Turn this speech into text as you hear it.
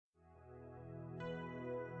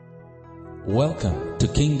Welcome to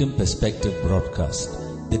Kingdom Perspective Broadcast,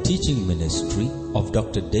 the teaching ministry of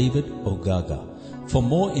Dr. David Ogaga. For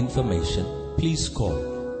more information, please call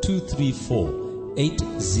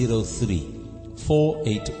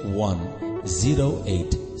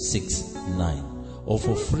 234-803-481-0869. Or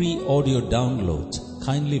for free audio downloads,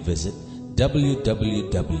 kindly visit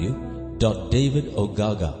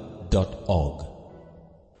www.davidogaga.org.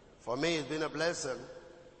 For me, it's been a blessing.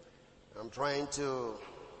 I'm trying to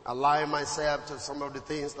align myself to some of the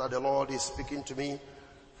things that the Lord is speaking to me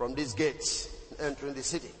from these gates entering the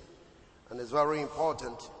city. And it's very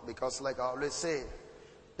important because, like I always say,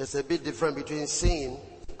 there's a bit different between seeing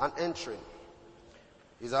and entering.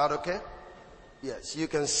 Is that okay? Yes, you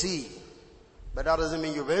can see, but that doesn't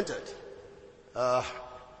mean you've entered. I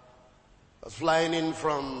was flying in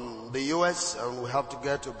from the US and we have to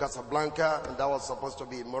get to Casablanca, and that was supposed to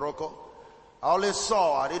be Morocco. I only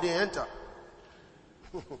saw, I didn't enter.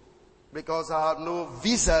 Because I had no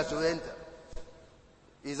visa to enter.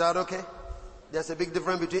 Is that okay? There's a big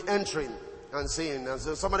difference between entering and seeing. And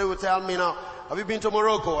so somebody will tell me now, have you been to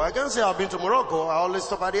Morocco? I can't say I've been to Morocco. I always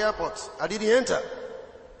stop at the airport. I didn't enter.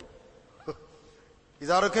 Is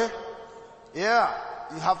that okay? Yeah.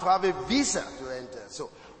 You have to have a visa to enter. So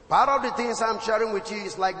part of the things I'm sharing with you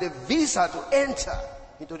is like the visa to enter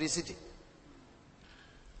into the city.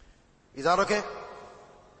 Is that okay?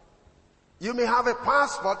 You may have a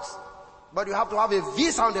passport, but you have to have a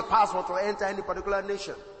visa on the passport to enter any particular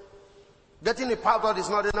nation. Getting a passport is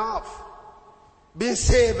not enough. Being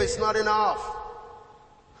saved is not enough.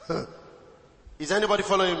 Is anybody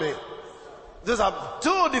following me? These are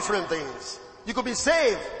two different things. You could be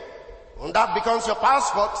saved, and that becomes your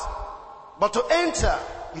passport, but to enter,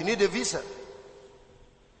 you need a visa.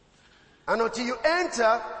 And until you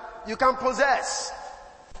enter, you can possess.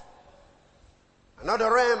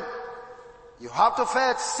 Another realm. You have to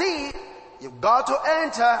first see, you've got to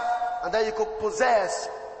enter, and then you could possess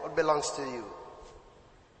what belongs to you.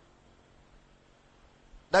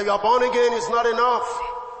 That you are born again is not enough.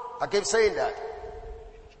 I keep saying that.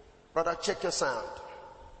 Brother, check your sound.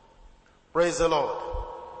 Praise the Lord.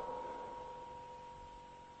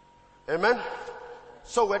 Amen.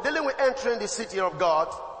 So we're dealing with entering the city of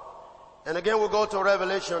God. And again we'll go to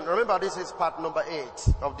Revelation. Remember, this is part number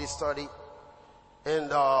 8 of this study.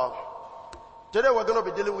 And today we're going to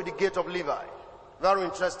be dealing with the gate of Levi. Very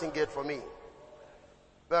interesting gate for me.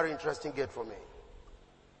 Very interesting gate for me.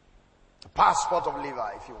 The passport of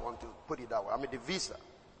Levi, if you want to put it that way. I mean the visa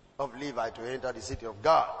of Levi to enter the city of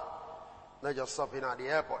God. Not just stopping at the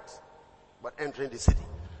airport, but entering the city.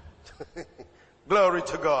 Glory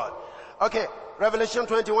to God. Okay, Revelation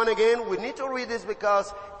 21 again. We need to read this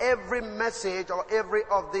because every message or every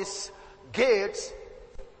of these gates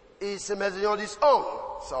is a message on its own.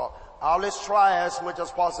 So I always try as much as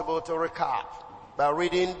possible to recap by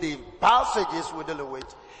reading the passages we're dealing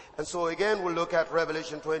with. And so again, we'll look at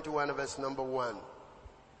Revelation 21 verse number 1.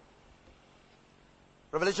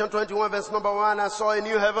 Revelation 21 verse number 1, I saw a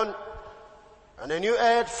new heaven and a new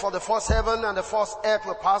earth, for the first heaven and the first earth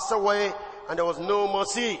were passed away, and there was no more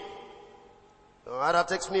sea. So that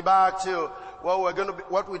takes me back to what we're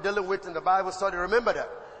dealing with in the Bible study. Remember that.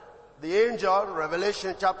 The angel,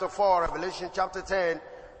 Revelation chapter 4, Revelation chapter 10,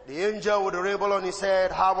 the angel with the rainbow on his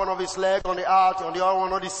head had one of his legs on the earth, on the other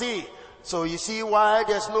one on the sea. So you see why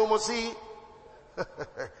there's no more sea?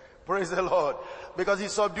 Praise the Lord. Because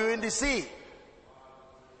he's subduing the sea.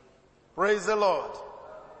 Praise the Lord.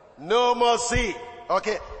 No more sea.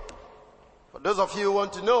 Okay. For those of you who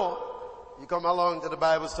want to know, you come along to the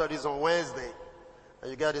Bible studies on Wednesday and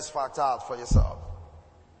you get this fact out for yourself.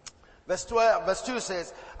 Verse 2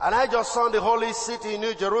 says, and I just saw the holy city,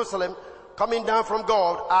 New Jerusalem, coming down from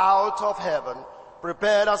God out of heaven,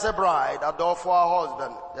 prepared as a bride, adorned for her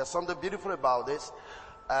husband. There's something beautiful about this.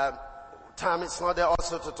 Time is not there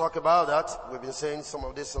also to talk about that. We've been saying some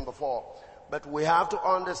of this before. But we have to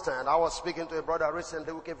understand. I was speaking to a brother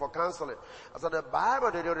recently who came for counseling. I said, the Bible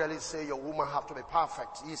didn't really say your woman have to be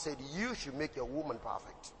perfect. He said, you should make your woman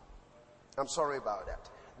perfect. I'm sorry about that.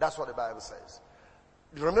 That's what the Bible says.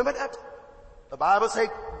 You remember that? The Bible says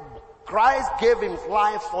Christ gave his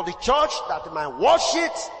life for the church that he might wash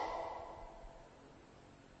it.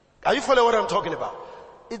 Are you following what I'm talking about?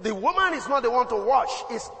 If the woman is not the one to wash,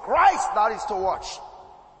 it's Christ that is to wash.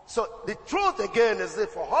 So the truth again is that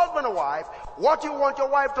for husband and wife, what you want your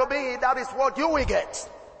wife to be, that is what you will get.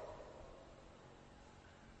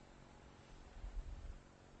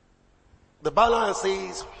 The balance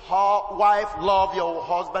is, wife, love your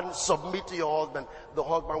husband, submit to your husband. The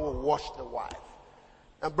husband will wash the wife.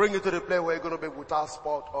 And bring you to the place where you're going to be without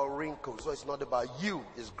spot or wrinkle. So it's not about you,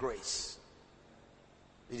 it's grace.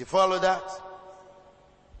 Did you follow that?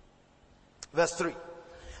 Verse 3.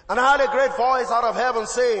 And I heard a great voice out of heaven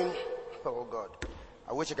saying, oh God,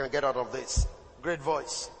 I wish I can get out of this. Great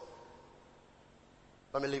voice.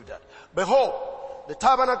 Let me leave that. Behold, the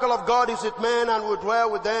tabernacle of God is with men and will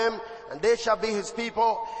dwell with them, and they shall be his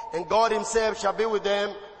people, and God himself shall be with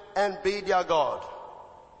them and be their God.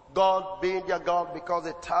 God being their God, because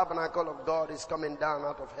the tabernacle of God is coming down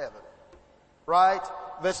out of heaven. Right?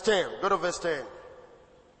 Verse 10. Go to verse 10.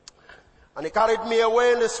 And he carried me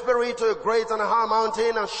away in the spirit to a great and a high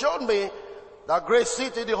mountain and showed me that great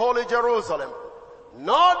city, the holy Jerusalem.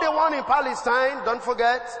 Not the one in Palestine, don't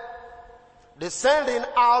forget, descending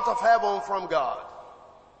out of heaven from God.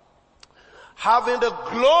 Having the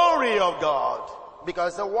glory of God,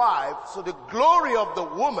 because the wife, so the glory of the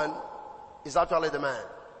woman is actually the man.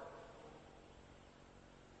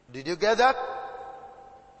 Did you get that?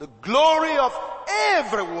 The glory of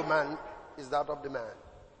every woman is that of the man.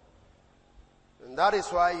 And that is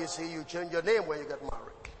why you see you change your name when you get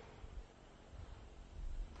married.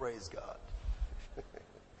 Praise God.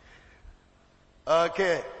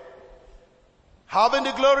 Okay. Having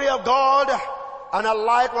the glory of God, and a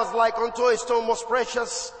light was like unto a stone most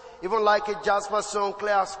precious, even like a jasper stone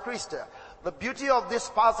clear as crystal. The beauty of this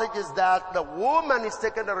passage is that the woman is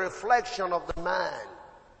taking the reflection of the man.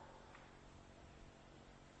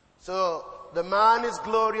 So the man is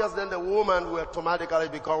glorious, then the woman will automatically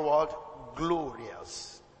become what?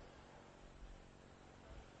 Glorious.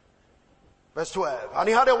 Verse 12. And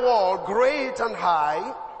he had a wall great and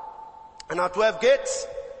high, and had 12 gates,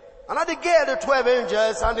 and at the gate the 12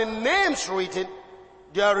 angels, and the names written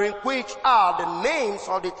therein, which are the names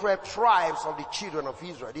of the 12 tribes of the children of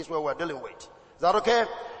Israel. This is what we're dealing with. Is that okay?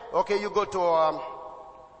 Okay, you go to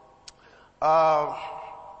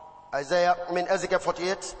Ezekiel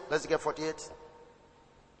 48. Ezekiel 48.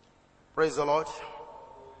 Praise the Lord.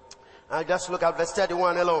 And just look at verse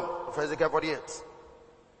 31 alone of Ezekiel 48.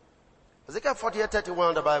 Ezekiel 48,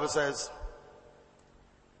 31, the Bible says,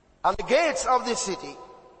 and the gates of the city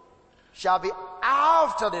shall be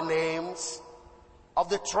after the names of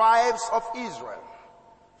the tribes of Israel.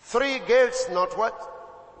 3 gates, not what?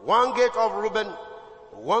 1 gate of Reuben,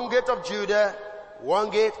 1 gate of Judah, 1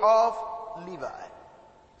 gate of Levi.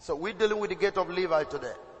 So we're dealing with the gate of Levi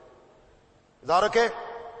today. Is that okay?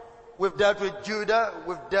 We've dealt with Judah,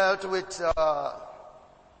 we've dealt with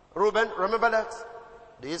Reuben, remember that?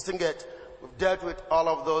 The eastern gate. We've dealt with all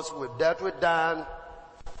of those, we've dealt with Dan.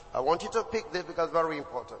 I want you to pick this because it's very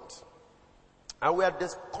important. And we are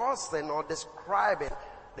discussing or describing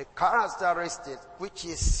the characteristics, which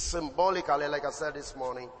is symbolically, like I said this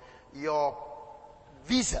morning, your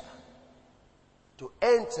visa to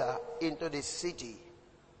enter into the city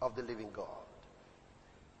of the living God.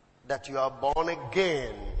 That you are born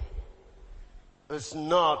again is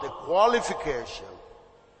not a qualification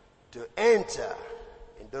to enter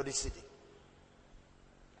into the city.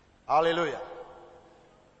 Hallelujah.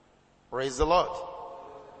 Praise the Lord.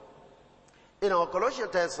 You know,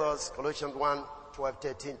 Colossians tells us, Colossians 1, 12,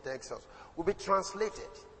 13 tells us, we'll be translated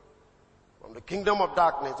from the kingdom of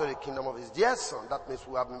darkness to the kingdom of his dear son. That means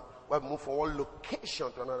we have moved from one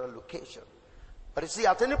location to another location. But you see,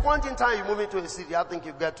 at any point in time you move into a city, I think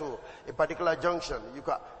you get to a particular junction.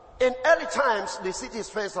 In early times, the city is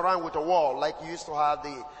fenced around with a wall, like you used to have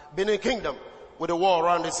the Benin Kingdom with a wall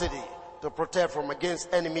around the city to protect from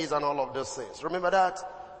against enemies and all of those things. Remember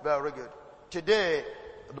that? Very good. Today,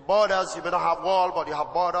 the borders, you may not have wall, but you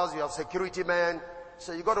have borders, you have security men.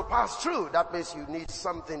 So you got to pass through. That means you need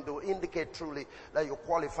something to indicate truly that you're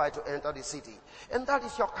qualified to enter the city. And that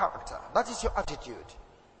is your character. That is your attitude.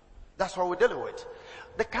 That's what we're dealing with.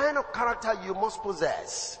 The kind of character you must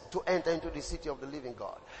possess to enter into the city of the living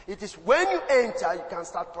God. It is when you enter, you can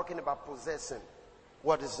start talking about possessing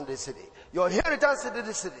what is in the city. Your inheritance is in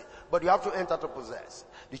the city, but you have to enter to possess.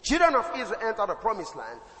 The children of Israel entered the promised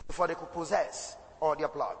land before they could possess all their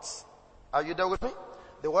plots. Are you there with me?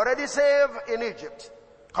 They were already saved in Egypt,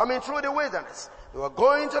 coming through the wilderness. They were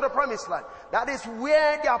going to the promised land. That is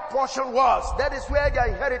where their portion was. That is where their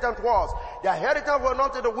inheritance was. Their inheritance was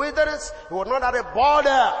not in the wilderness. It was not at the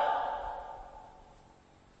border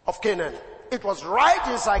of Canaan. It was right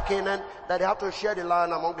inside Canaan that they have to share the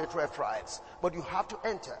land among the 12 tribes. But you have to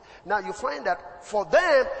enter. Now you find that for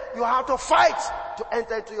them, you have to fight to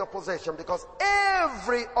enter into your possession, because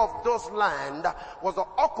every of those land was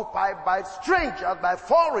occupied by strangers, by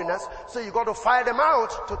foreigners. So you got to fight them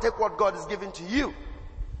out to take what God is giving to you.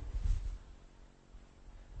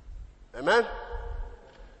 Amen.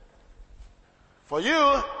 For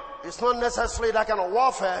you, it's not necessarily that kind of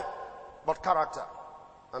warfare, but character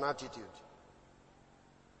and attitude.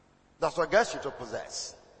 That's what gets you to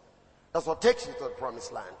possess. That's what takes you to the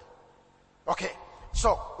promised land. Okay,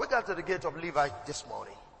 so we got to the gate of Levi this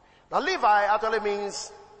morning. Now Levi actually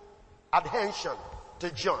means adhesion,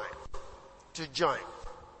 to join. To join.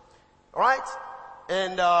 Alright?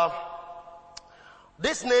 And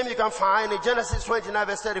this name you can find in Genesis 29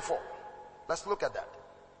 verse 34. Let's look at that.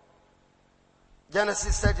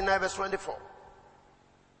 Genesis 39 verse 24.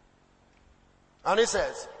 And it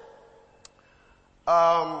says,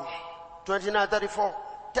 29,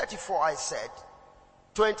 34 I said,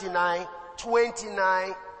 29,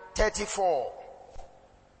 34.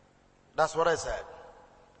 That's what I said.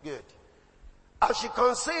 Good. And she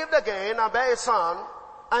conceived again and bare a son,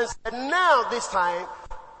 and said, now this time,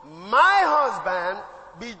 my husband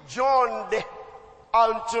be joined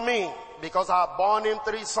unto me, because I have borne him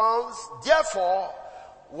 3 sons. Therefore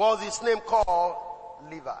was his name called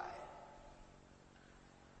Levi.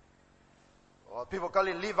 Or people call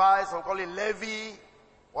it Levi, some call it Levi,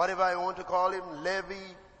 whatever you want to call him,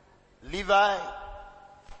 Levi.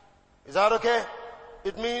 Is that okay?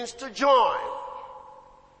 It means to join.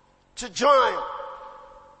 To join.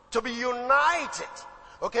 To be united.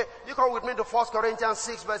 Okay, you come with me to 1 Corinthians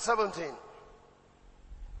 6 verse 17.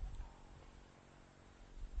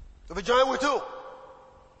 To be joined with who?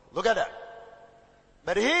 Look at that.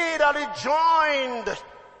 But he that is joined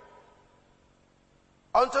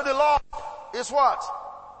unto the Lord is what?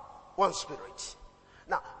 One spirit.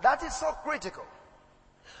 Now, that is so critical.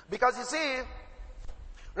 Because you see,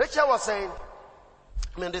 Rachel was saying,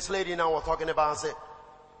 this lady now was talking about and said,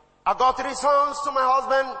 I got 3 sons to my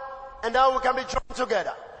husband, and now we can be joined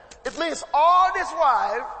together. It means all this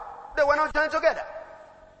while, they were not joined together.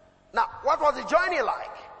 Now, what was the joining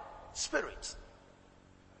like? Spirit.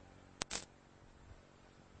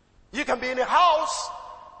 You can be in a house,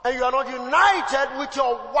 and you are not united with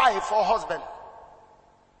your wife or husband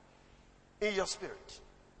in your spirit.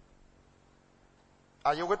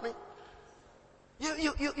 Are you with me?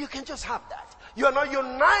 You can just have that. You are not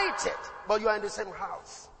united, but you are in the same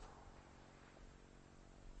house.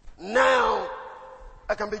 Now,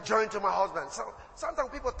 I can be joined to my husband. So sometimes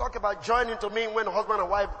people talk about joining to mean when husband and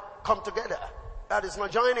wife come together. That is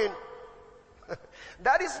not joining.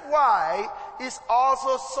 That is why it's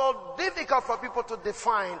also so difficult for people to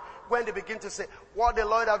define when they begin to say, what the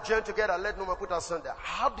Lord have joined together, let no man put asunder.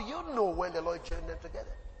 How do you know when the Lord joined them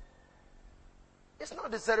together? It's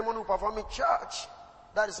not the ceremony we perform in church.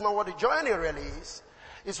 That is not what the joining really is.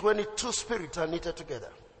 It's when the 2 spirits are knitted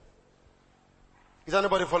together. Is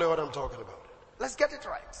anybody following what I'm talking about? Let's get it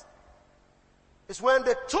right. It's when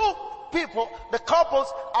the 2 people, the couples,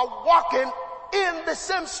 are walking in the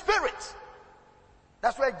same spirit.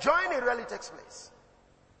 That's where joining really takes place.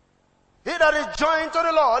 He that is joined to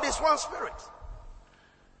the Lord is one spirit.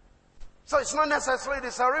 So it's not necessarily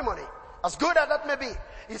the ceremony. As good as that may be,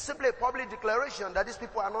 it's simply a public declaration that these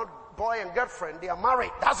people are not boy and girlfriend, they are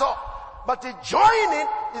married. That's all. But the joining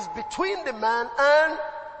is between the man and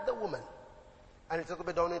the woman. And it's going to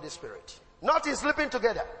be done in the spirit. Not in sleeping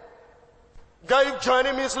together. Guy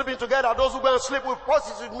joining means sleeping together. Those who go and sleep with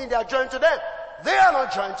prostitutes mean they are joined to them. They are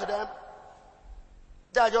not joined to them.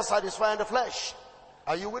 They are just satisfying the flesh.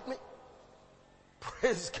 Are you with me?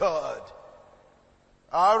 Praise God.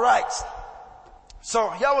 Alright. So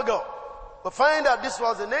here we go. We find that this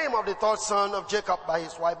was the name of the 3rd son of Jacob by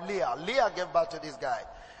his wife Leah. Leah gave birth to this guy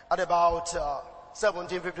at about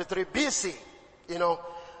 1753 BC.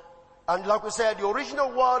 And like we said, the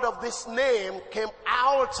original word of this name came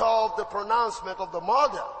out of the pronouncement of the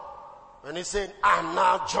mother. When he said, I'm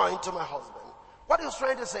now joined to my husband. What he was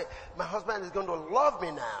trying to say, my husband is going to love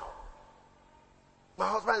me now. My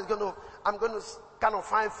husband is I'm going to kind of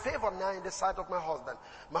find favor now in the sight of my husband.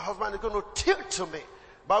 My husband is going to tilt to me,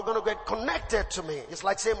 but I'm going to get connected to me. It's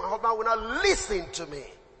like saying my husband will not listen to me.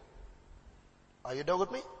 Are you done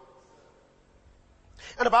with me?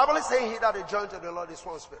 And the Bible is saying he that is joined to the Lord is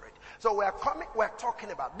one spirit. So we're talking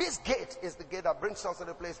about this gate is the gate that brings us to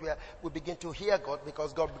the place where we begin to hear God,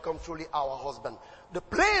 because God becomes truly our husband. The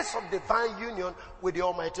place of divine union with the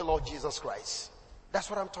Almighty Lord Jesus Christ. That's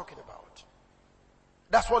what I'm talking about.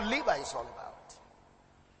 That's what Levi is all about.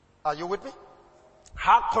 Are you with me?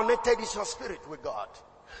 How connected is your spirit with God?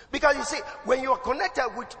 Because you see, when you are connected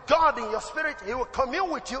with God in your spirit, He will commune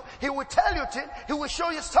with you, He will tell you things, He will show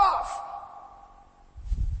you stuff.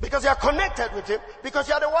 Because you are connected with Him, because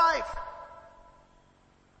you are the wife.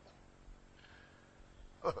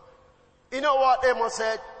 You know what Amos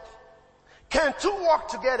said? Can 2 walk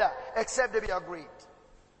together except they be agreed?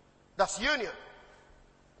 That's union.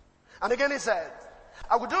 And again he said,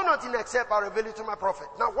 I will do nothing except I reveal it to my prophet.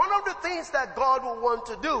 Now one of the things that God will want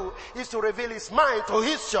to do is to reveal His mind to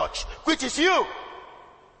His church, which is you.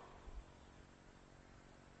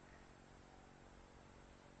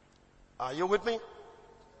 Are you with me?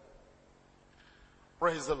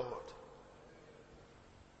 Praise the Lord.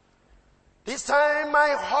 This time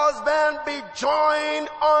my husband be joined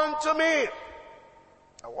unto me.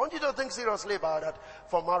 I want you to think seriously about that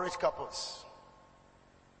for marriage couples.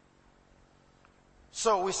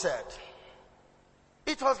 So we said,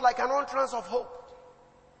 it was like an entrance of hope.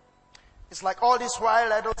 It's like all this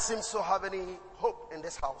while I don't seem to have any hope in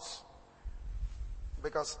this house.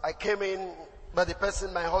 Because I came in, but the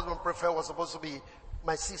person my husband preferred was supposed to be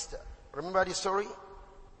my sister. Remember the story?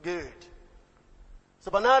 Good. So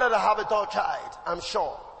but now that I have a third child, I'm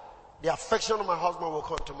sure the affection of my husband will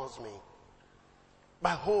come towards me.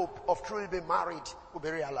 My hope of truly being married will be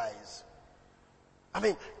realized. I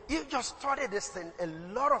mean, you just study this thing, a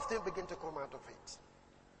lot of things begin to come out of it.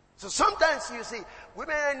 So sometimes you see,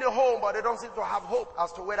 women are in the home, but they don't seem to have hope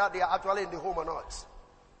as to whether they are actually in the home or not.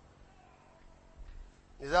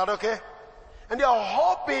 Is that okay? And they are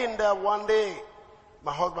hoping that one day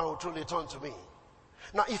my husband will truly turn to me.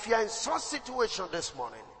 Now, if you are in such situation this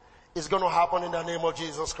morning, it's going to happen in the name of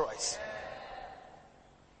Jesus Christ.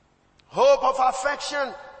 Hope of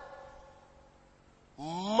affection,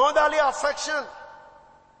 motherly affection,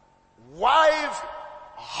 wife,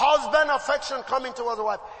 husband affection coming towards the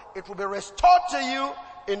wife. It will be restored to you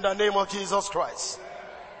in the name of Jesus Christ.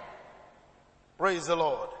 Praise the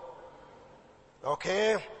Lord.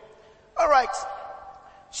 Okay. All right.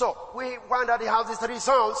 So we find that he has these 3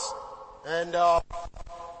 sons, and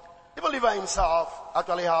even Levi himself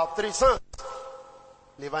actually have 3 sons.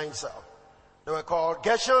 Levi himself. They were called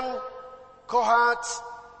Gershon, Kohath,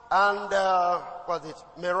 and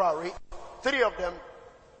Merari. 3 of them,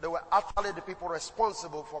 they were actually the people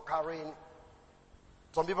responsible for carrying.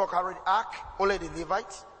 Some people carried the ark, only the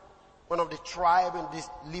Levites. One of the tribe in this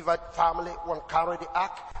Levite family, one carried the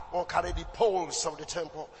ark, one carried the poles of the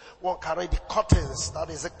temple, one carried the curtains, that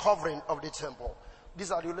is the covering of the temple.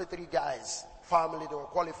 These are the only 3 guys, family, that were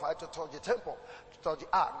qualified to touch the temple, to touch the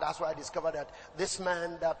ark. That's why I discovered that this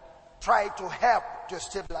man that tried to help to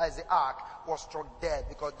stabilize the ark was struck dead,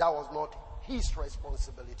 because that was not his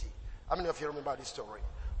responsibility. How many of you remember this story?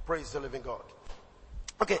 Praise the living God.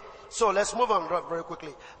 Okay, so let's move on very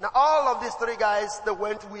quickly. Now all of these 3 guys, they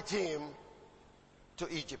went with him to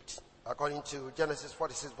Egypt. According to Genesis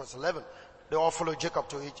 46 verse 11, they all followed Jacob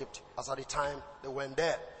to Egypt as at the time they went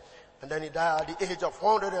there. And then he died at the age of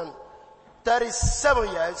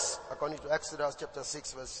 137 years, according to Exodus chapter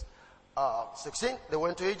 6 verse 16. They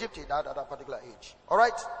went to Egypt, he died at that particular age.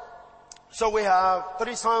 Alright, so we have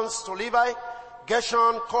 3 sons to Levi,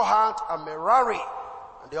 Gershon, Kohath, and Merari.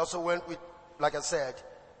 And they also went with, like I said,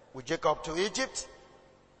 with Jacob to Egypt.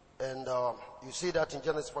 And you see that in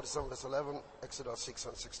Genesis 47 verse 11, Exodus 6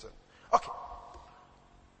 and 16. Okay.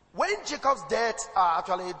 When Jacob's death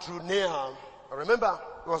actually drew near, remember,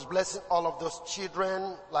 he was blessing all of those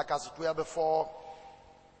children like as it were before.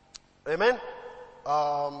 Amen.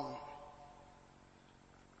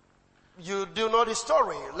 You do know the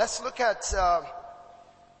story. Let's look at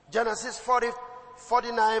Genesis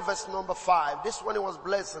 49 verse number 5. This one he was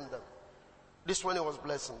blessing them. This one he was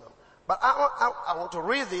blessing them. But I want to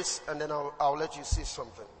read this and then I'll let you see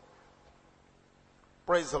something.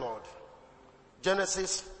 Praise the Lord.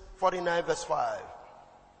 Genesis 49 verse 5.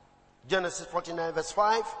 Genesis 49 verse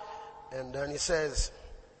 5. And then he says,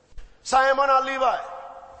 Simon and Levi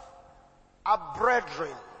are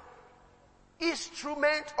brethren.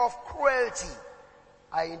 Instrument of cruelty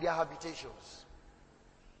are in their habitations.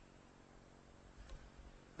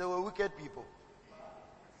 They were wicked people.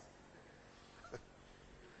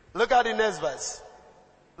 Look at the next verse.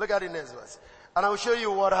 Look at the next verse. And I will show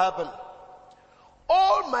you what happened.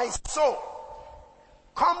 All my soul,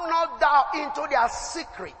 come not thou into their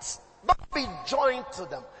secrets. Don't be joined to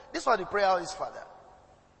them. This was the prayer of his father.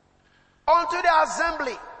 Unto the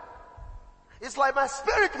assembly. It's like my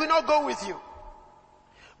spirit will not go with you.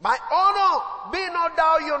 My honor, be not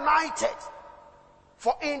thou united.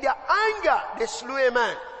 For in their anger they slew a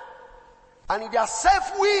man. And in their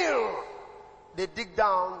self-will they dig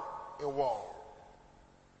down a wall.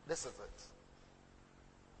 This is it.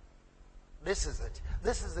 This is it.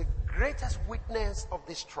 This is the greatest weakness of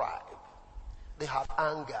this tribe. They have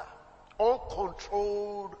anger.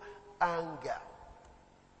 Uncontrolled anger.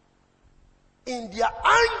 In their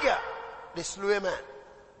anger, they slew a man.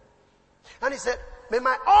 And he said, may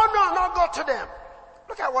my honor not go to them.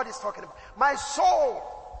 Look at what he's talking about. My soul,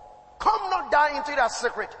 come not down into their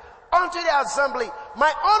secret, unto the assembly.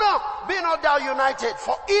 My honor, be not thou united,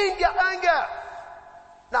 for in their anger.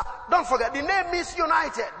 Now, don't forget, the name means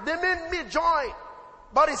united. They mean me join.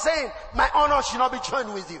 But he's saying, my honor should not be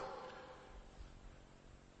joined with you.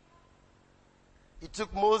 It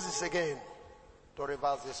took Moses again to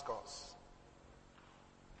reverse this course.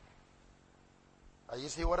 Are you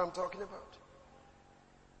see what I'm talking about?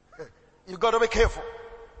 You've got to be careful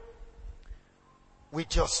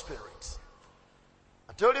with your spirit.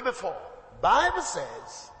 I told you before, Bible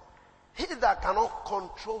says, he that cannot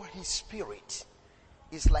control his spirit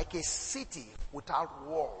is like a city without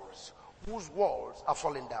walls, whose walls are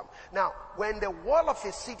falling down. Now, when the wall of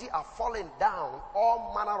a city are falling down,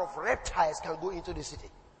 all manner of reptiles can go into the city.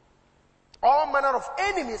 All manner of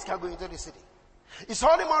enemies can go into the city. It's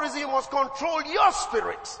only more reason you must control your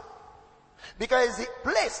spirit. Because the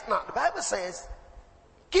place, now the Bible says,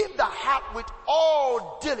 keep the heart with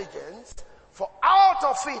all diligence, for out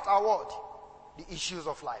of it are what? The issues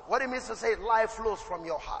of life. What it means to say, life flows from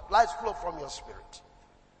your heart. Life flows from your spirit.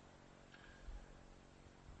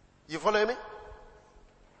 You follow me?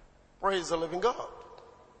 Praise the living God.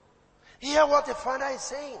 Hear what the Father is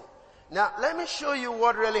saying. Now, let me show you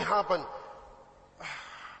what really happened.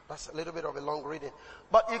 That's a little bit of a long reading.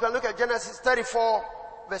 But you can look at Genesis 34,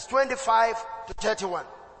 verse 25 to 31.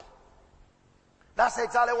 That's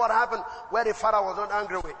exactly what happened where the father was not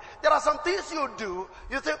angry with. There are some things you do.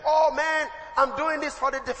 You think, oh man, I'm doing this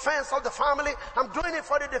for the defense of the family. I'm doing it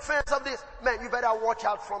for the defense of this. Man, you better watch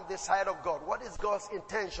out from the side of God. What is God's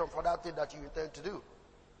intention for that thing that you intend to do?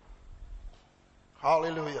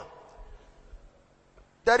 Hallelujah.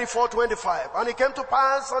 34:25. And it came to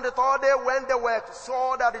pass on the third day when they were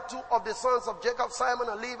saw that the two of the sons of Jacob, Simon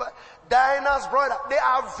and Levi, Dinah's brother, they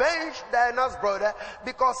avenged Dinah's brother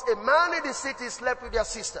because a man in the city slept with their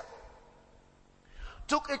sister.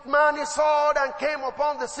 Took each man his sword and came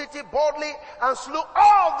upon the city boldly and slew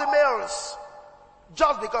all the males.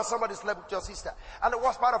 Just because somebody slept with your sister. And the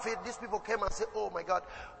worst part of it, these people came and said, oh my God,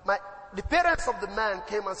 the parents of the man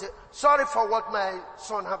came and said, sorry for what my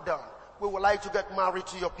son have done. We would like to get married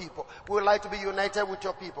to your people. We would like to be united with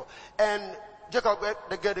your people. And Jacob,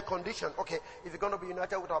 they get the condition. Okay, if you're going to be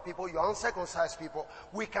united with our people, you're uncircumcised people.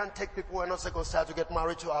 We can't take people who are not circumcised to get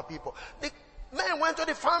married to our people. The man went to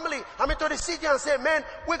the family, to the city and said, man,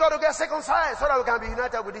 we got to get circumcised so that we can be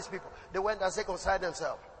united with these people. They went and circumcised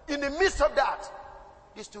themselves. In the midst of that,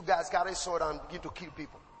 these two guys carry a sword and begin to kill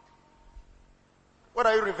people. What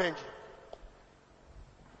are you revenging?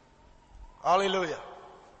 Hallelujah.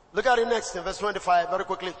 Look at it next in verse 25 very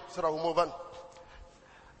quickly so that we'll move on.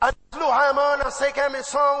 And slew Haman and Shechem his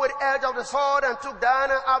son with the edge of the sword and took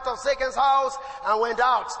Dinah out of Shechem's house and went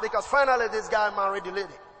out because finally this guy married the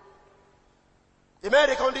lady. He made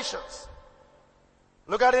the conditions.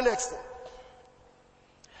 Look at it next thing.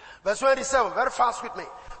 Verse 27, very fast with me.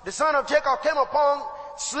 The son of Jacob came upon,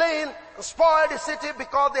 slain, and spoiled the city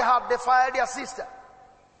because they had defiled their sister.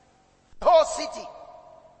 The whole city.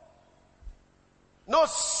 No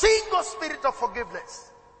single spirit of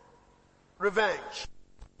forgiveness. Revenge.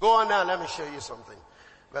 Go on now, let me show you something.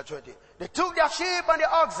 Verse 20. They took their sheep and the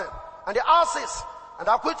oxen and the asses and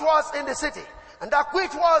that which was in the city and that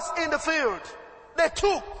which was in the field. They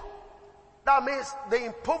took. That means they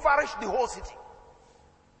impoverished the whole city.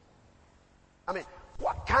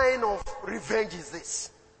 What kind of revenge is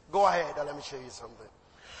this? Go ahead and let me show you something.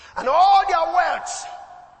 And all their wealth.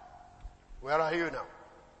 Where are you now?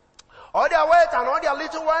 All their wealth and all their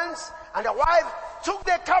little ones and their wife took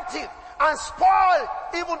them captive and spoiled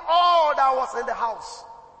even all that was in the house.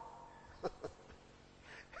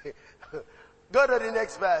 Go to the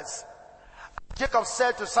next verse. Jacob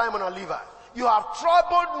said to Simon and Levi, you have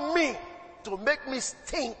troubled me to make me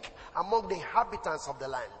stink among the inhabitants of the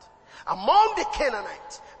land, among the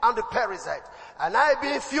Canaanites and the Perizzites, and I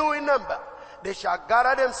being few in number, they shall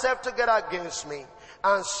gather themselves together against me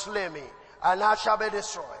and slay me, and I shall be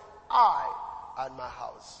destroyed, I and my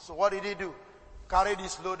house. So what did he do? Carry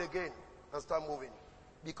this load again and start moving.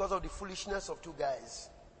 Because of the foolishness of two guys.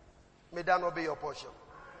 May that not be your portion.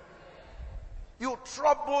 You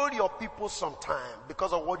trouble your people sometime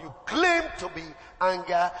because of what you claim to be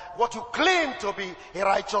anger, what you claim to be a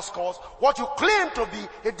righteous cause, what you claim to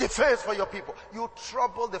be a defense for your people. You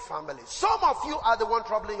trouble the family. Some of you are the one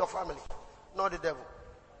troubling your family, not the devil.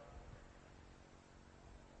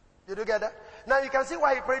 Did you get that? Now you can see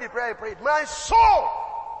why he prayed the prayer he prayed. My soul,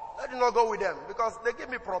 I did not go with them because they give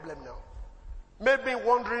me problem now. Made me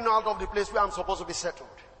wandering out of the place where I'm supposed to be settled.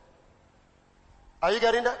 Are you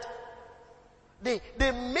getting that? They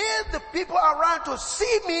made the people around to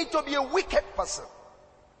see me to be a wicked person.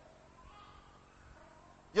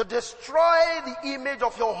 You destroy the image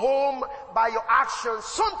of your home by your actions,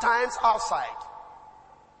 sometimes outside.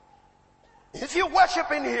 If you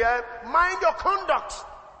worship in here, mind your conduct.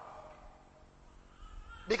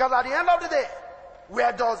 Because at the end of the day,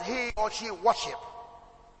 where does he or she worship?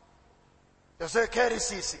 They say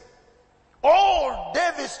KDCC. Oh,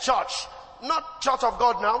 David's church. Not Church of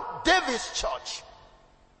God now. David's church.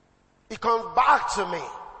 He comes back to me.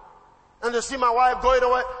 And they see my wife going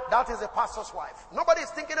away. That is a pastor's wife. Nobody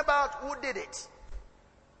is thinking about who did it.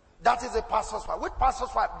 That is a pastor's wife. Which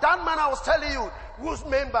pastor's wife? That man I was telling you, whose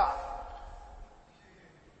member?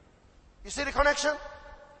 You see the connection?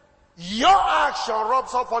 Your action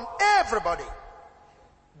rubs off on everybody.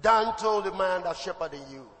 Dan told the man that shepherding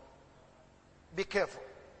you. Be careful.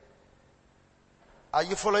 Are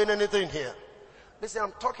you following anything here? Listen,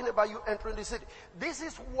 I'm talking about you entering the city. This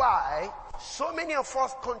is why so many of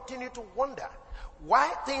us continue to wonder why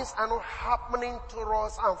things are not happening to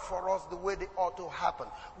us and for us the way they ought to happen.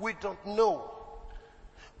 We don't know.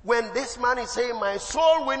 When this man is saying, my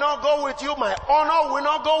soul will not go with you, my honor will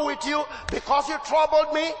not go with you because you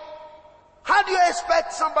troubled me. How do you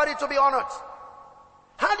expect somebody to be honored?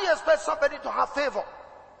 How do you expect somebody to have favor?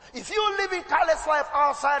 If you live in careless life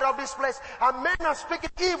outside of this place, and men are speaking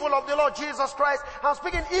evil of the Lord Jesus Christ, and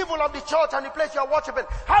speaking evil of the church and the place you are worshiping,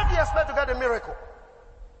 how do you expect to get a miracle?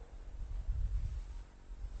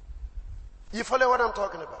 You follow what I'm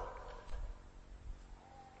talking about?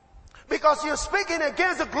 Because you're speaking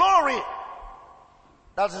against the glory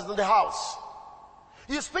that is in the house.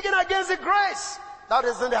 You're speaking against the grace that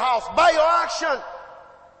is in the house by your action.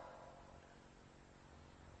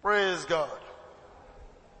 Praise God.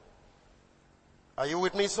 Are you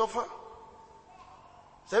with me so far?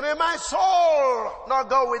 Say, may my soul not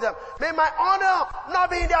go with them. May my honor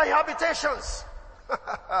not be in their habitations.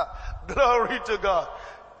 Glory to God.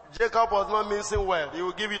 Jacob was not missing well. He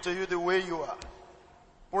will give it to you the way you are.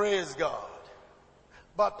 Praise God.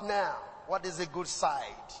 But now, what is the good side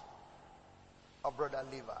of Brother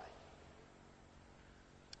Levi?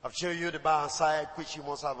 I've shown you the bad side which you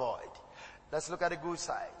must avoid. Let's look at the good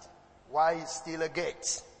side. Why is still a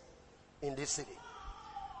gate in this city?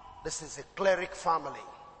 This is a cleric family.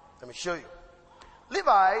 Let me show you.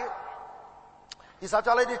 Levi is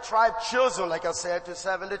actually the tribe chosen, like I said, to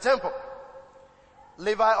serve in the temple.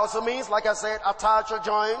 Levi also means, like I said, attach or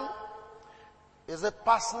join. Is the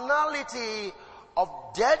personality of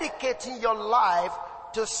dedicating your life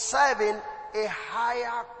to serving a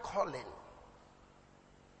higher calling.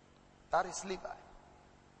 That is Levi.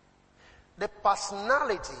 The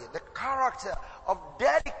personality, the character of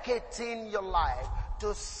dedicating your life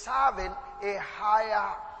to serving a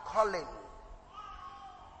higher calling.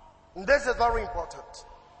 And this is very important.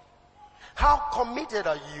 How committed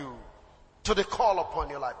are you to the call upon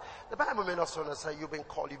your life? The Bible may not say you've been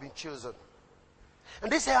called, you've been chosen.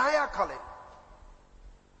 And this is a higher calling.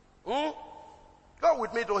 Go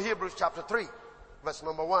with me to Hebrews chapter 3, verse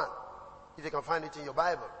number 1. If you can find it in your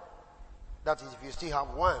Bible. That is, if you still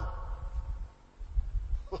have one.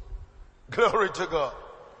 Glory to God.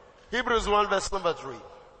 Hebrews 1, verse number 3.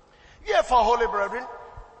 Therefore, holy brethren,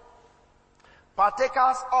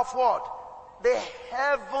 partakers of what? The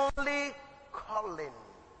heavenly calling.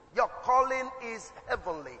 Your calling is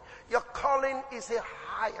heavenly. Your calling is a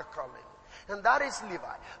higher calling. And that is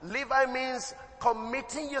Levi. Levi means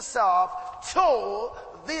committing yourself to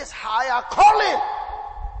this higher calling.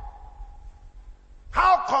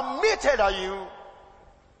 How committed are you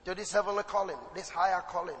to this heavenly calling, this higher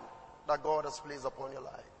calling that God has placed upon your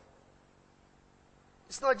life?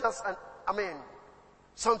 It's not just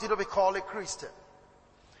something to be called a Christian.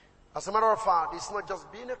 As a matter of fact, it's not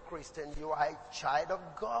just being a Christian, you are a child of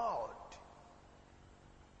God.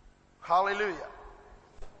 Hallelujah.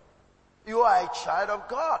 You are a child of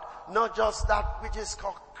God, not just that which is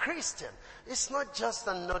called Christian. It's not just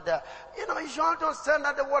another, you should understand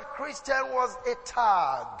that the word Christian was a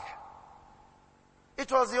tag.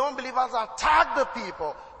 It was the unbelievers that tagged the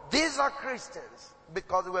people. These are Christians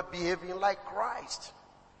because they were behaving like Christ.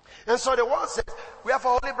 And so the word says,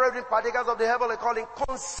 wherefore, holy brethren, partakers of the heavenly calling,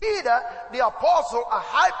 consider the apostle a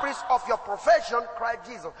high priest of your profession, Christ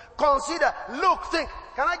Jesus. Consider, look, think.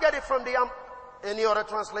 Can I get it from any other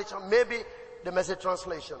translation? Maybe the Message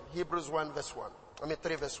translation. Hebrews 1 verse 1.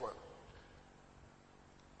 3 verse 1.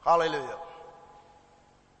 Hallelujah.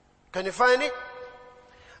 Can you find it?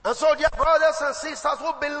 And so, dear brothers and sisters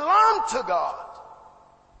who belong to God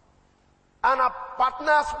and are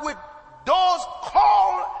partners with those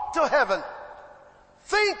called to heaven,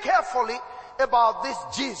 think carefully about this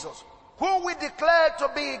Jesus, who we declare to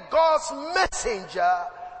be God's messenger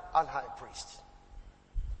and high priest.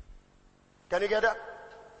 Can you get that?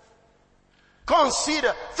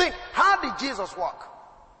 Consider, think, how did Jesus walk?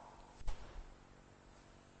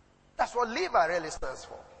 That's what Levi really stands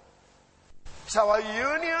for. It's our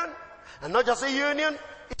union, and not just a union,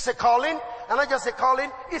 it's a calling, and not just a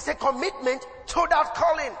calling, it's a commitment to that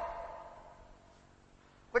calling.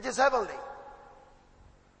 which is heavenly.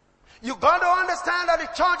 You got to understand that the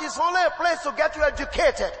church is only a place to get you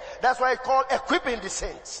educated. That's why it's called equipping the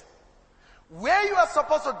saints. Where you are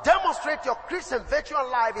supposed to demonstrate your Christian virtual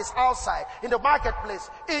life is outside, in the marketplace,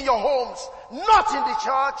 in your homes, not in the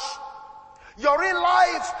church. Your real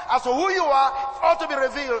life as to who you are ought to be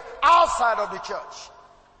revealed outside of the church.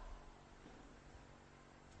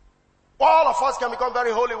 All of us can become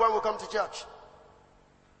very holy when we come to church.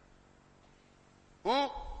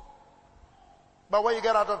 But when you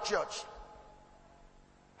get out of church,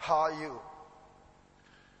 how are you?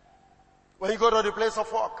 When you go to the place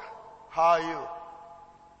of work, how are you?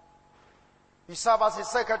 You serve as a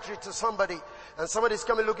secretary to somebody and somebody is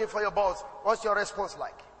coming looking for your boss. What's your response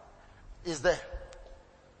like? It's there.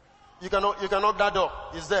 You can knock that door.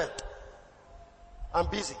 It's there. I'm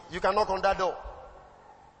busy. You can knock on that door.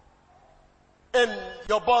 And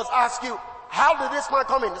your boss asks you, how did this man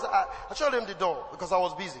come in? He said, I showed him the door because I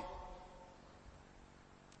was busy.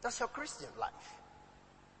 That's your Christian life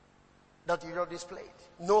that you have displayed.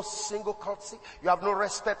 No single courtesy. You have no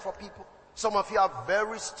respect for people. Some of you are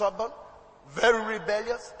very stubborn, very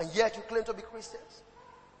rebellious, and yet you claim to be Christians.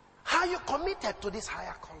 How are you committed to this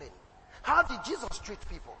higher calling? How did Jesus treat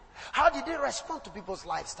people? How did he respond to people's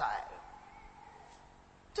lifestyle?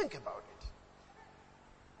 Think about it.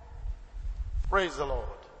 Praise the Lord.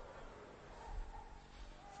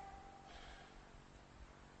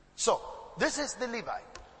 So, this is the Levite.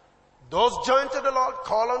 Those joined to the Lord,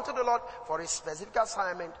 call unto the Lord for a specific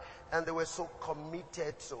assignment, and they were so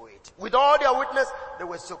committed to it. With all their witness, they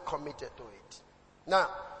were so committed to it. Now,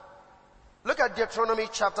 look at Deuteronomy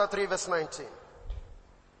chapter 3 verse 19.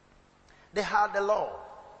 They had the law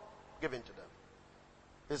given to them.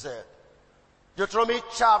 He said, Deuteronomy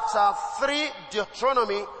chapter 3,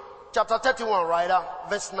 Deuteronomy chapter 31, right?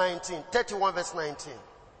 Verse 19. 31 verse 19.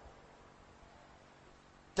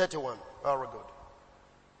 31. Very good.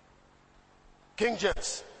 King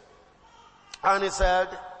James. And he said,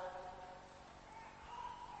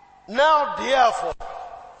 now therefore,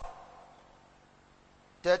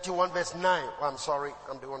 31 verse 9. Oh, I'm sorry,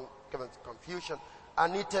 I'm the one giving confusion. I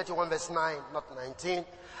need 31 verse 9, not 19.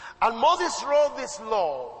 And Moses wrote this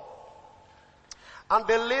law and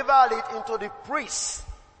delivered it into the priests,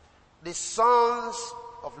 the sons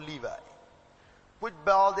of Levi, which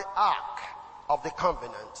bare the ark of the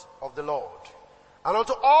covenant of the Lord, and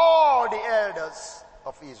unto all the elders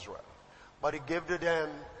of Israel. But he gave to them,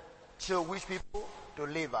 to which people? To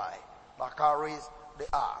Levi, that carries the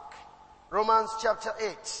ark. Romans chapter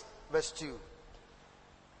 8, verse 2.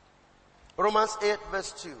 Romans 8,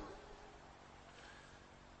 verse 2.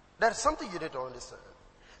 There's something you need to understand.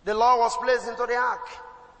 The law was placed into the ark,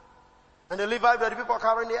 and the Levites were the people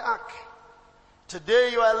carrying the ark.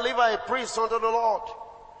 Today you are a Levite, a priest unto the Lord.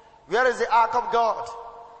 Where is the ark of God?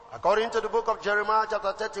 According to the book of Jeremiah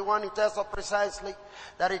chapter 31, it tells us precisely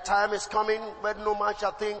that a time is coming when no man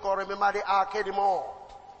shall think or remember the ark anymore.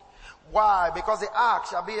 Why? Because the ark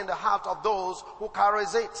shall be in the heart of those who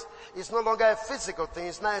carries it. It's no longer a physical thing,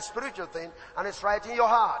 it's not a spiritual thing, and it's right in your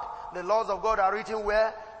heart. The laws of God are written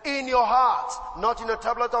where? In your heart, not in a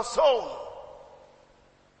tablet of stone.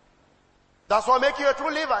 That's what makes you a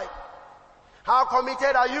true Levite. How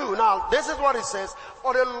committed are you? Now, this is what it says.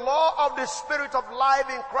 For the law of the Spirit of life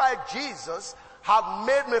in Christ Jesus have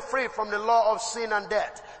made me free from the law of sin and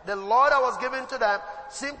death. The law that was given to them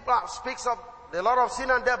speaks of the law of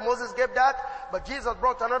sin and death. Moses gave that, but Jesus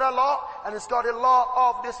brought another law, and it's called the law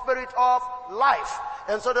of the Spirit of life.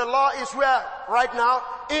 And so the law is where? Right now,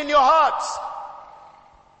 in your hearts.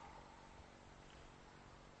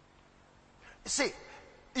 See,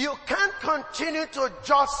 you can't continue to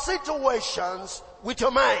judge situations with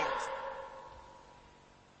your mind.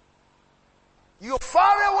 You're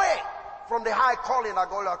far away from the high calling that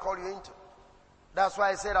God will call you into. That's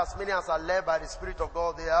why I said as many as are led by the Spirit of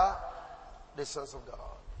God, they are the sons of God.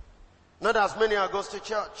 Not as many as goes to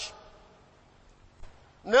church.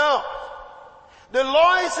 No. The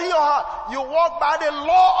law is in your heart. You walk by the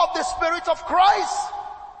law of the Spirit of Christ.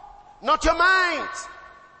 Not your mind.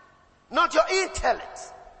 Not your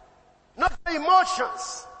intellect. Not your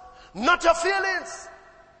emotions. Not your feelings.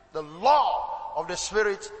 The law of the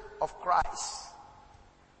Spirit of Christ.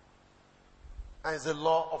 And it's the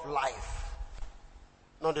law of life.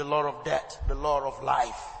 Not the law of death. The law of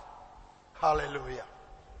life. Hallelujah.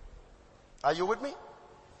 Are you with me?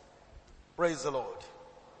 Praise the Lord.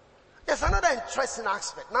 There's another interesting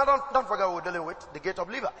aspect. Now don't forget we're dealing with the gate of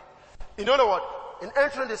Levi. In other words, in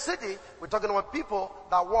entering the city, we're talking about people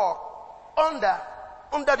that walk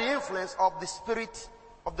under the influence of the Spirit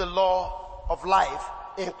of the law of life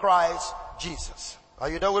in Christ Jesus. Are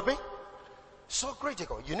you there with me? So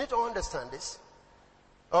critical. You need to understand this.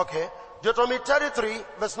 Okay. Deuteronomy 33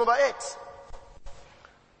 verse number 8.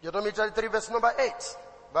 Deuteronomy 33 verse number 8.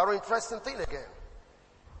 Very interesting thing again.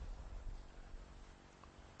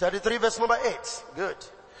 33 verse number 8. Good.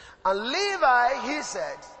 And Levi, he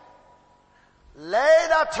said, let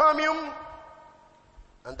the Thummim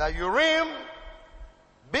and the Urim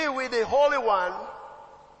be with the Holy One,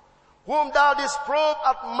 whom thou didst probe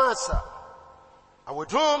at Massa, and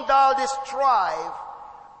with whom thou didst strive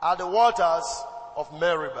at the waters of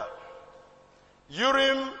Meribah.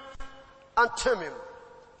 Urim and Thummim.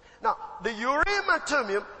 Now, the Urim and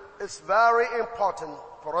Thummim is very important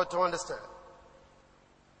for us to understand.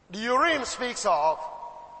 The Urim speaks of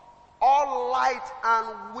all light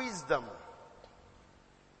and wisdom.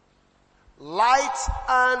 Light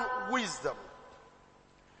and wisdom.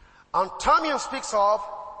 And Thummim speaks of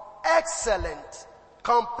excellent,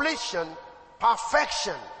 completion,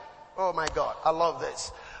 perfection. Oh my God, I love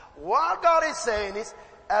this. What God is saying is,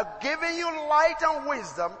 I've given you light and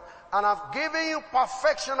wisdom, and I've given you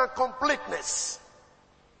perfection and completeness.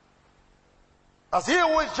 As he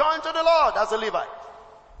who is joined to the Lord as a Levite.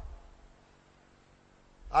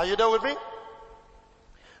 Are you there with me?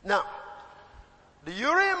 Now, the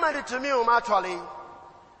Urim and the Thummim actually,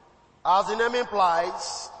 as the name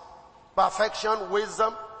implies, perfection,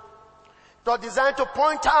 wisdom, they are designed to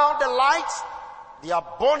point out the light, the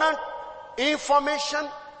abundant information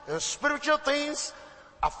and spiritual things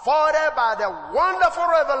afforded by the wonderful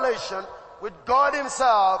revelation which God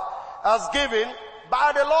himself has given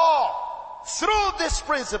by the law. Through this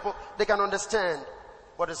principle, they can understand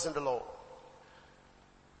what is in the law.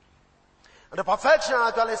 And the perfection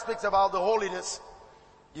actually speaks about the holiness,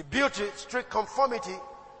 the beauty, strict conformity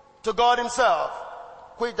to God himself,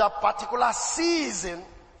 which that particular season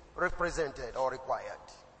represented or required.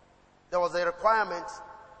 There was a requirement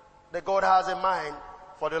that God has in mind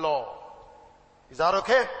for the law. Is that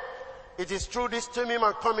okay? It is through this Thummim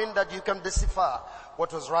and Thummim that you can decipher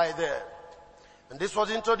what was right there. And this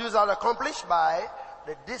was introduced and accomplished by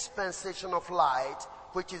the dispensation of light,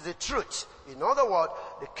 which is the truth. In other words,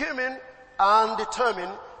 the Thummim and the Thummim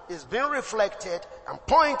is being reflected and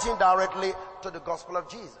pointing directly to the gospel of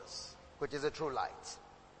Jesus, which is the true light.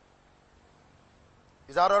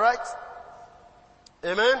 Is that alright?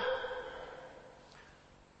 Amen?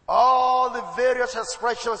 All the various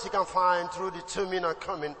expressions you can find through the Thummim and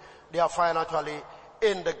Thummim, they are found actually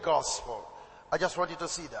in the gospel. I just want you to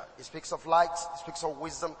see that. It speaks of light, it speaks of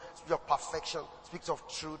wisdom, it speaks of perfection, it speaks of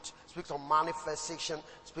truth, it speaks of manifestation,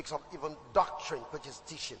 it speaks of even doctrine, which is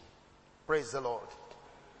teaching. Praise the Lord.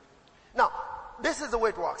 Now, this is the way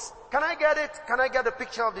it works. Can I get it? Can I get a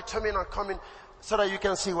picture of the Thummim and Thummim so that you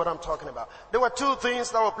can see what I'm talking about? There were two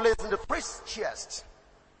things that were placed in the priest's chest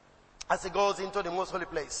as he goes into the most holy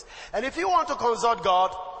place. And if you want to consult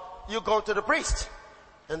God, you go to the priest.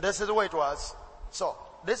 And this is the way it was. So,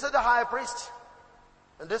 this is the high priest.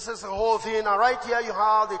 And this is the whole thing. And right here you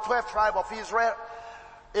have the 12th tribe of Israel.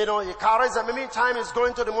 You know, he carries them. In the meantime, he's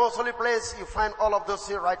going to the most holy place. You find all of those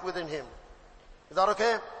here right within him. Is that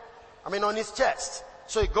okay? I mean, on his chest.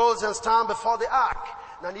 So he goes and stands before the ark.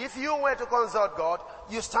 Now, if you were to consult God,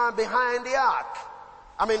 you stand behind the ark.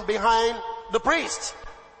 I mean, behind the priest.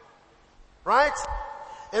 Right?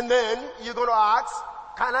 And then you're going to ask,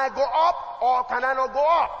 can I go up or can I not go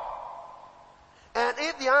up? And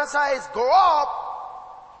if the answer is go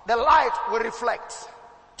up, the light will reflect.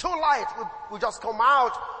 Two light will just come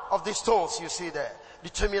out of the stones you see there. The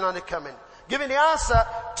Thummim and the Thummim. Giving the answer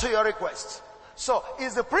to your request. So,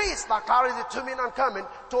 it's the priest that carries the Thummim and Thummim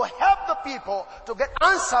to help the people to get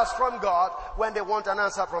answers from God when they want an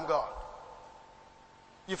answer from God.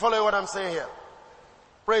 You follow what I'm saying here?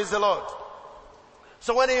 Praise the Lord.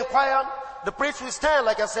 So when they inquire, the priest will stand,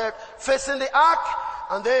 like I said, facing the ark,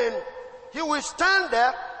 and then he will stand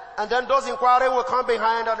there, and then those inquiring will come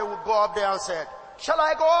behind and they will go up there and say, shall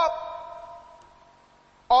I go up?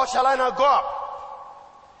 Or shall I not go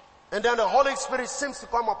up? And then the Holy Spirit seems to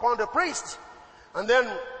come upon the priest. And then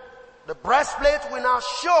the breastplate will now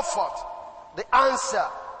show forth the answer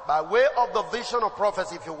by way of the vision of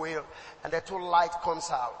prophecy, if you will. And the two light comes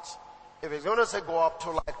out. If it's going to say go up,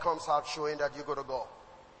 two light comes out showing that you're going to go.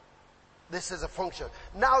 This is a function.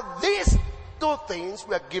 Now these two things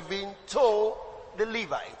were given to the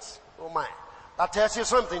Levites. Oh my. That tells you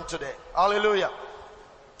something today. Hallelujah.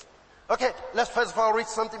 Okay, let's first of all read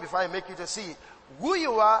something before I make you to see who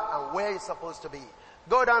you are and where you're supposed to be.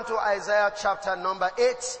 Go down to Isaiah chapter number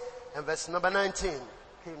 8 and verse number 19.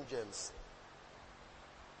 King James.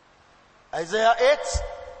 Isaiah 8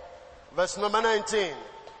 verse number 19.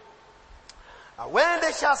 And when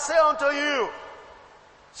they shall say unto you,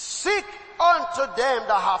 seek unto them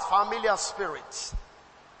that have familiar spirits,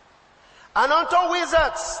 and unto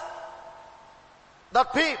wizards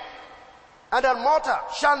that peep, and that mortar,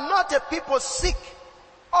 shall not a people seek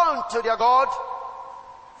unto their God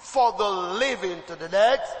for the living to the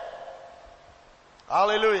dead?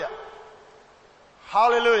 Hallelujah.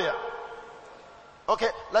 Hallelujah. Okay,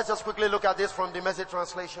 let's just quickly look at this from the Message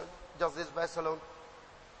translation. Just this verse alone.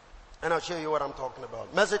 And I'll show you what I'm talking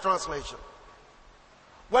about. Message translation.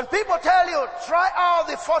 When people tell you, try out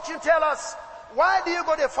the fortune tellers, why do you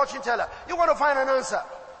go to a fortune teller? You want to find an answer.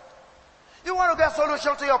 You want to get a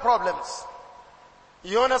solution to your problems.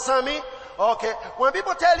 You understand me? Okay. When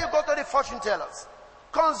people tell you go to the fortune tellers,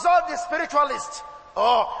 consult the spiritualist.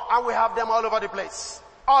 Oh, and we have them all over the place.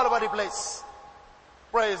 All over the place.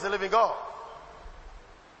 Praise the living God.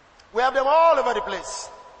 We have them all over the place.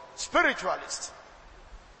 Spiritualists.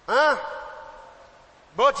 Huh?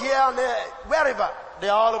 Both here and there, wherever. They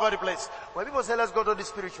are all over the place. When people say, let's go to the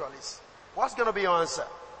spiritualists, what's going to be your answer?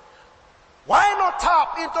 Why not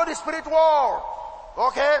tap into the spirit world?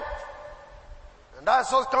 Okay? And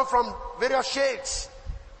that's what comes from various shades.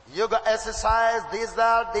 Yoga exercise, this,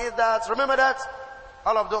 that. Remember that?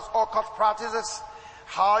 All of those occult practices.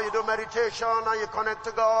 How you do meditation, how you connect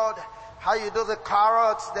to God. How you do the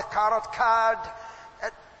carrot card.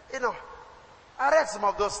 And, I read some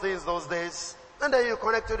of those things those days. And then you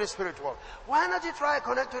connect to the spirit world. Why not you try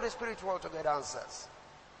connect to the spirit world to get answers?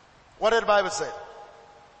 What did the Bible say?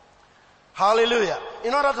 Hallelujah.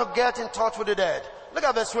 In order to get in touch with the dead. Look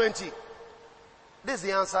at verse 20. This is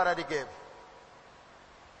the answer that he gave.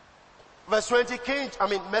 Verse 20,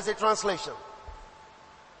 Message translation.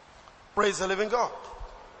 Praise the living God.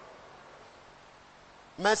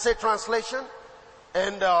 Message translation.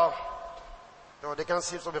 And, they can't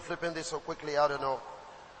seem to be flipping this so quickly. I don't know.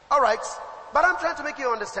 Alright. But I'm trying to make you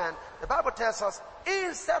understand. The Bible tells us,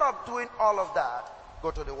 instead of doing all of that,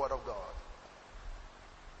 go to the Word of God.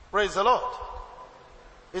 Praise the Lord.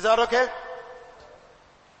 Is that okay?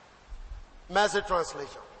 Message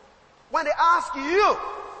translation. When they ask you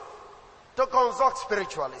to consult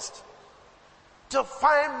spiritualists, to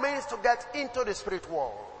find means to get into the spirit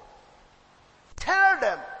world, tell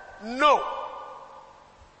them no.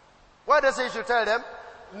 What does it should tell them?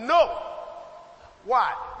 No.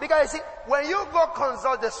 Why? Because you see, when you go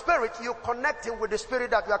consult the spirit, you're connecting with the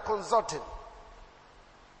spirit that you are consulting.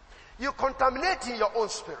 You're contaminating your own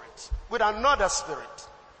spirit with another spirit.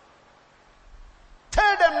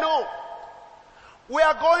 Tell them no. We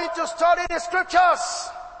are going to study the scriptures.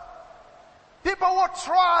 People who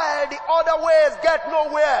try the other ways get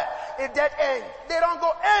nowhere. A dead end. They don't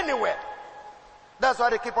go anywhere. That's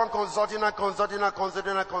why they keep on consulting.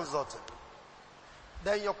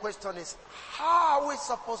 Then your question is, how are we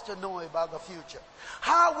supposed to know about the future?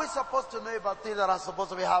 How are we supposed to know about things that are supposed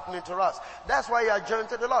to be happening to us? That's why you are joined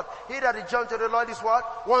to the Lord. He that is joined to the Lord is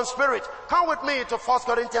what? One spirit. Come with me to 1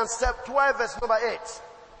 Corinthians 12 verse number 8.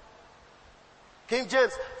 King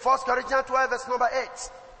James, 1 Corinthians 12 verse number 8.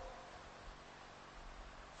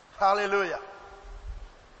 Hallelujah.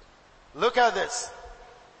 Look at this.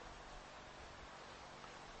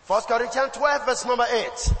 1 Corinthians 12 verse number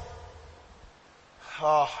 8.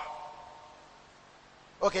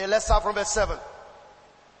 Okay, let's start from verse 7.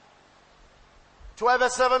 12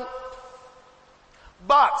 verse 7.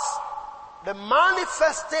 But the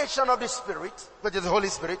manifestation of the Spirit, which is the Holy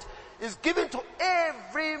Spirit, is given to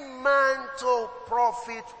every man to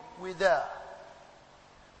profit with her.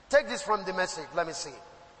 Take this from the Message, let me see,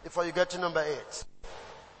 before you get to number 8.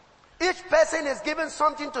 Each person is given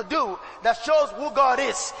something to do that shows who God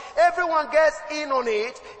is. Everyone gets in on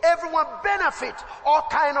it. Everyone benefits. All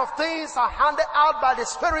kinds of things are handed out by the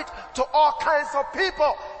Spirit to all kinds of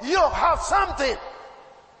people. You have something.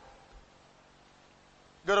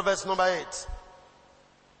 Go to verse number 8.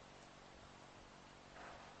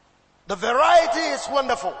 The variety is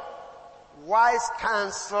wonderful. Wise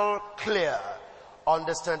counsel, clear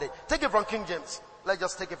understanding. Take it from King James. Let's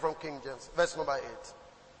just take it from King James. Verse number 8.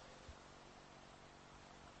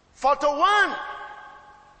 For to one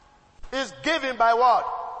is given by what?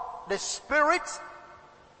 The Spirit,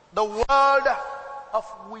 the word of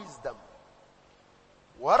wisdom.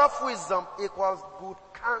 Word of wisdom equals good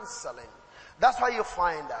counseling. That's why you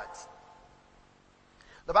find that.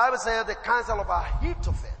 The Bible says the counsel of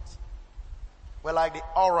Ahithophel were like the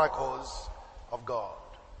oracles of God.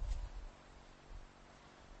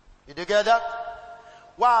 Did you get that?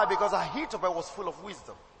 Why? Because Ahithophel was full of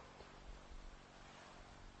wisdom.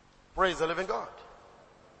 Praise the living God.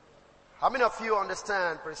 How many of you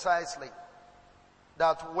understand precisely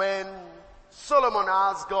that when Solomon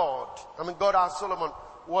asked God, God asked Solomon,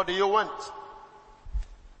 what do you want?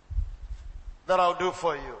 that I'll do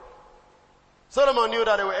for you. Solomon knew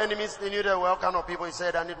that they were enemies. He knew they were all kind of people. He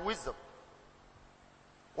said, I need wisdom.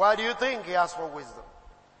 Why do you think he asked for wisdom?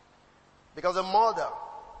 Because the mother,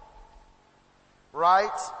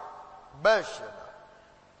 right, Bathsheba,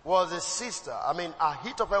 was a sister.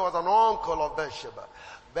 Ahithophel was an uncle of Bathsheba.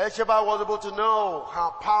 Bathsheba was able to know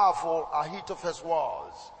how powerful Ahithophel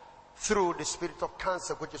was through the spirit of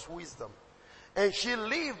counsel, which is wisdom. And she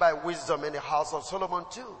lived by wisdom in the house of Solomon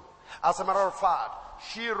too. As a matter of fact,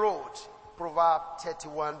 she wrote Proverb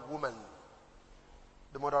 31 woman,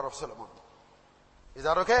 the mother of Solomon. Is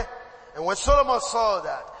that okay? And when Solomon saw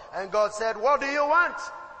that, and God said, what do you want?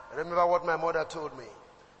 I remember what my mother told me.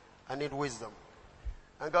 I need wisdom.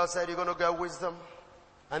 And God said, you're going to get wisdom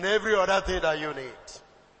and every other thing that you need.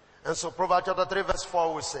 And so Proverbs chapter 3 verse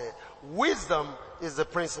 4 will say, wisdom is the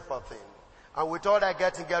principal thing. And with all that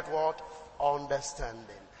getting, get what? Understanding.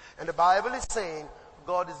 And the Bible is saying,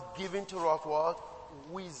 God is giving to us what?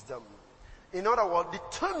 Wisdom. In other words, the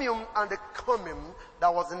thummim and the cummim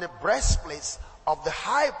that was in the breastplate of the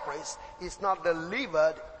high priest is not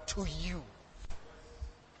delivered to you.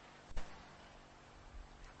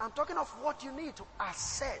 I'm talking of what you need to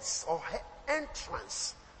access or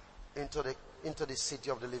entrance into the city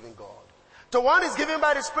of the living God. The one is given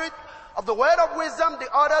by the Spirit of the word of wisdom, the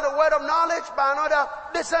other the word of knowledge, by another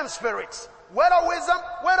the same Spirit. Word of wisdom,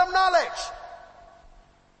 word of knowledge.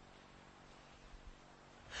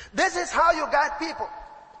 This is how you guide people.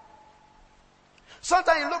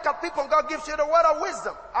 Sometimes you look at people and God gives you the word of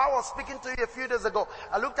wisdom. I was speaking to you a few days ago.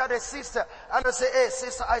 I looked at a sister and I said, hey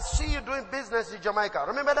sister, I see you doing business in Jamaica.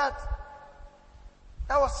 Remember that?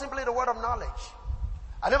 That was simply the word of knowledge.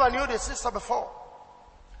 I never knew the sister before.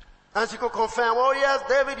 And she could confirm, oh yes,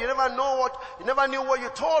 David, you never knew what you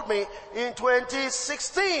told me in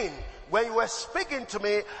 2016. When you were speaking to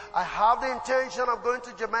me, I have the intention of going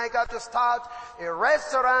to Jamaica to start a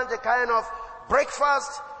restaurant, a kind of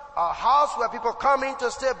breakfast, a house where people come in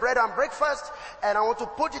to stay, bread and breakfast. And I want to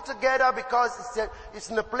put it together because it's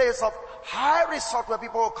in a place of high resort where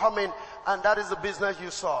people will come in. And that is the business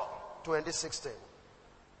you saw, 2016.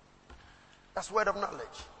 That's word of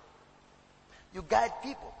knowledge. You guide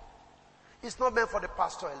people. It's not meant for the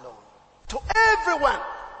pastor alone. To everyone,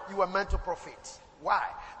 you are meant to profit. Why?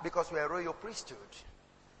 Because we are a royal priesthood,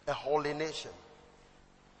 a holy nation.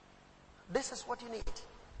 This is what you need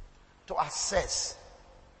to access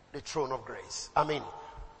the throne of grace.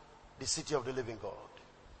 The city of the living God.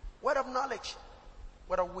 Word of knowledge,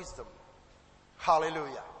 word of wisdom.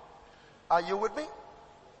 Hallelujah. Are you with me?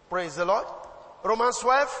 Praise the Lord. Romans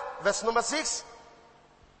 12, verse number 6.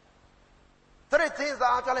 3 things that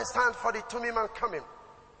actually stand for the thummim and cummim.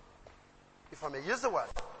 If I may use the word.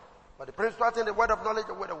 But the principal thing, the word of knowledge,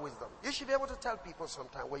 the word of wisdom. You should be able to tell people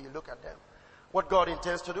sometime when you look at them what God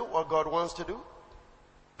intends to do, what God wants to do.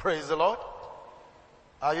 Praise the Lord.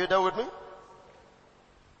 Are you there with me?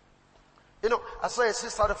 I saw a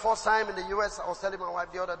sister the first time in the US. I was telling my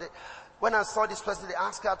wife the other day. When I saw this person, they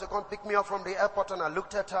asked her to come pick me up from the airport, and I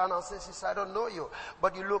looked at her and I said, sister, I don't know you,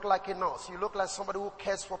 but you look like a nurse. You look like somebody who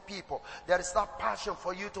cares for people. There is that passion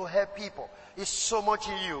for you to help people. It's so much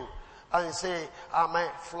in you. And you say, I'm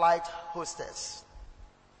a flight hostess.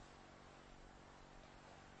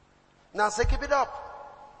 Now say, keep it up.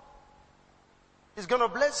 It's going to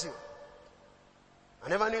bless you. I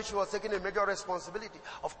never knew she was taking a major responsibility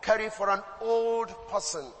of caring for an old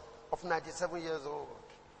person of 97 years old.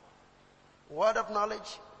 Word of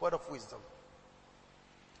knowledge, word of wisdom.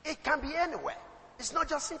 It can be anywhere. It's not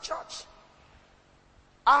just in church.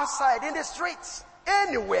 Outside, in the streets,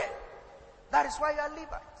 anywhere. That is why you are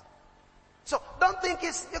Levite. So don't think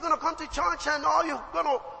you're going to come to church and all you're going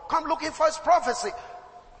to come looking for is prophecy.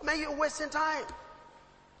 Man, you're wasting time.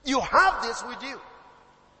 You have this with you.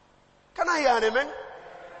 Can I hear an amen?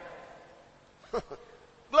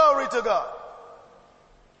 Glory to God.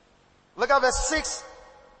 Look at verse 6.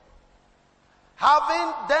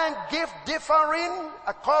 Having then gift differing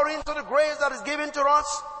according to the grace that is given to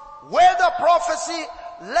us, whether prophecy,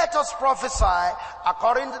 let us prophesy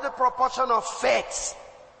according to the proportion of faith.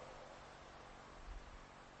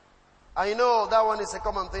 I know that one is a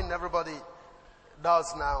common thing everybody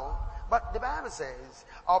does now. But the Bible says,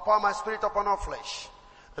 I'll pour my spirit upon all flesh.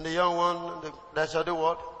 And the young one, they shall do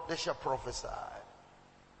what? They shall prophesy.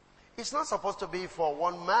 It's not supposed to be for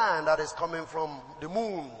one man that is coming from the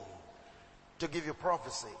moon to give you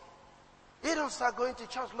prophecy. You don't start going to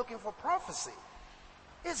church looking for prophecy.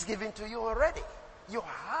 It's given to you already. You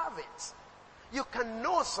have it. You can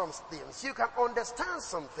know some things. You can understand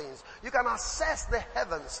some things. You can assess the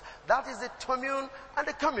heavens. That is the thummim and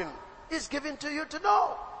the cummim. It's given to you to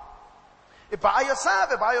know. About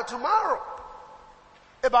yourself, about your tomorrow.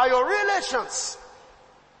 about your relations.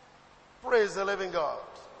 Praise the living God.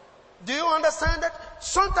 Do you understand that?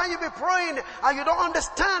 Sometimes you be praying and you don't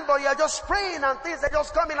understand, but you're just praying and things are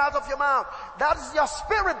just coming out of your mouth. That is your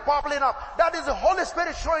spirit bubbling up. That is the Holy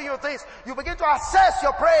Spirit showing you things. You begin to assess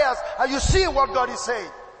your prayers and you see what God is saying.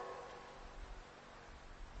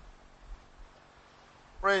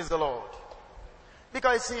 Praise the Lord.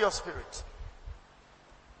 Because it's in your spirit.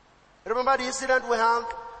 Remember the incident we had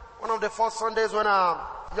one of the first Sundays when a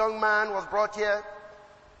young man was brought here?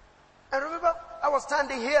 And remember, I was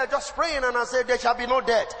standing here just praying and I said, there shall be no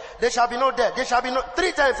death. There shall be no death. There shall be no...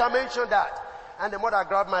 3 times I mentioned that. And the mother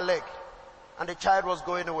grabbed my leg. And the child was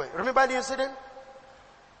going away. Remember the incident?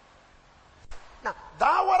 Now,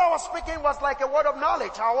 that what I was speaking was like a word of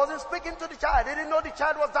knowledge. I wasn't speaking to the child. I didn't know the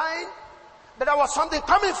child was dying. But there was something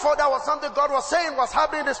coming forth. That was something God was saying was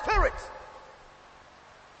happening in the spirit.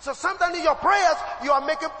 So sometimes in your prayers, you are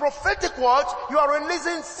making prophetic words. You are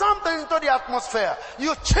releasing something into the atmosphere.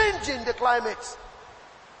 You're changing the climate.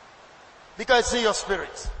 Because it's in your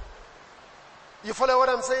spirit. You follow what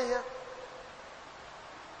I'm saying here?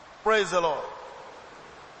 Praise the Lord.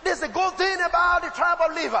 This is the good thing about the tribe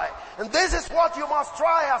of Levi. And this is what you must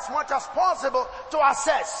try as much as possible to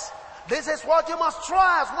assess. This is what you must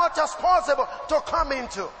try as much as possible to come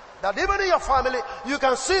into. That even in your family, you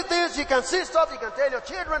can see things, you can see stuff, you can tell your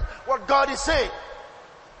children what God is saying.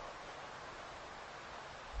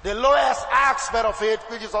 The lowest aspect of it,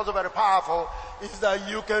 which is also very powerful, is that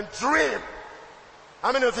you can dream.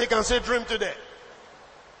 How many of you can say dream today?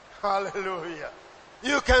 Hallelujah.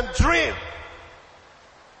 You can dream.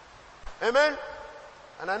 Amen.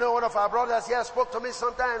 And I know one of our brothers here spoke to me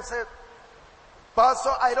sometime and said,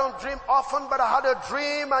 Pastor, I don't dream often, but I had a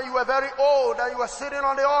dream and you were very old and you were sitting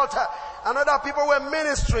on the altar and other people were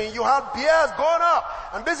ministering. You had beards going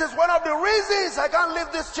up. And this is one of the reasons I can't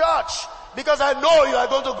leave this church, because I know you are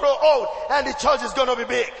going to grow old and the church is going to be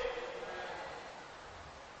big.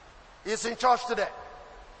 He's in church today.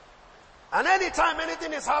 And anytime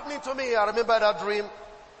anything is happening to me, I remember that dream.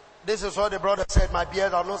 This is what the brother said, my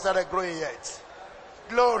beard has not started growing yet.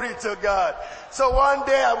 Glory to God. So one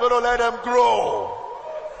day I'm going to let them grow.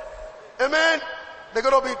 Amen. They're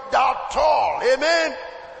going to be that tall. Amen.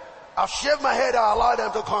 I'll shave my head. I'll allow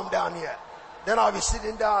them to come down here. Then I'll be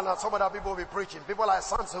sitting down and some other people will be preaching. People like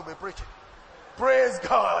Samson will be preaching. Praise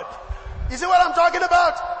God. You see what I'm talking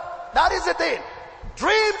about? That is the thing.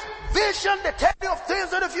 Dreams, vision, they tell you of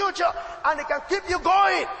things in the future and they can keep you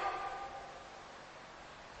going.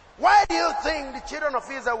 Why do you think the children of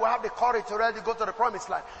Israel will have the courage to really go to the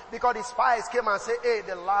promised land? Because the spies came and said, hey,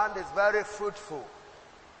 the land is very fruitful.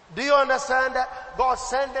 Do you understand that? God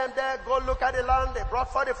sent them there, go look at the land, they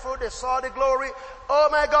brought forth the fruit, they saw the glory. Oh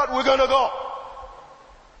my God, we're gonna go.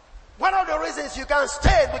 One of the reasons you can't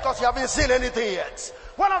stay is because you haven't seen anything yet.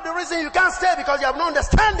 One of the reasons you can't stay because you have no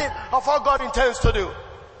understanding of what God intends to do.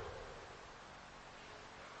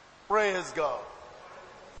 Praise God.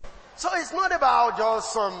 So it's not about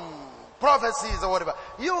just some prophecies or whatever.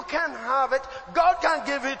 You can have it. God can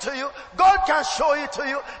give it to you. God can show it to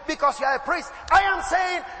you because you are a priest. I am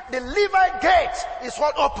saying the Levite gate is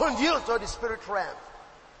what opened you to the spirit realm.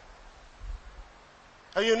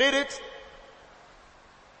 And you need it.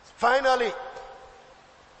 Finally,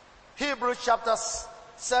 Hebrews chapter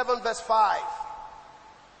 7 verse 5.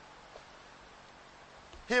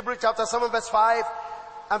 Hebrews chapter 7 verse 5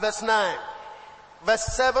 and verse 9. Verse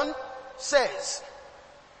 7 says,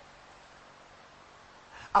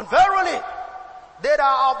 and verily, they that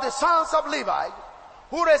are of the sons of Levi,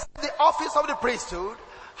 who receive the office of the priesthood,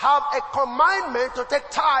 have a commandment to take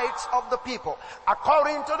tithes of the people,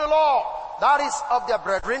 according to the law, that is of their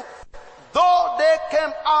brethren, though they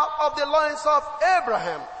came out of the loins of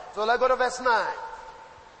Abraham. So let's go to verse 9.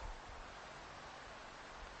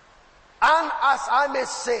 And as I may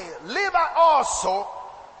say, Levi also,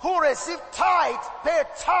 who received tithes, paid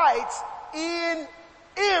tithes in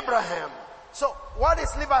Abraham. So what is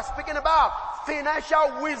Levi speaking about?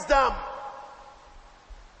 Financial wisdom.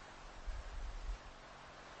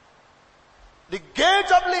 The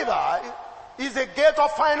gate of Levi is a gate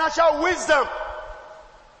of financial wisdom.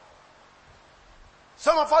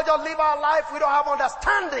 Some of us just live our life, we don't have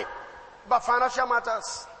understanding about financial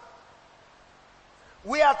matters.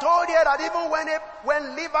 We are told here that even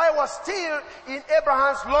when Levi was still in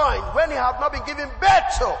Abraham's loins, when he had not been given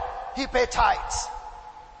birth to, he paid tithes.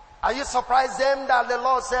 Are you surprised then that the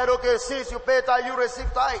Lord said, okay, since you pay tithes, you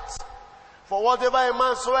receive tithes? For whatever a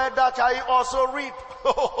man soweth, that shall he also reap.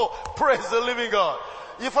 Praise the living God.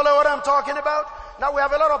 You follow what I'm talking about? Now we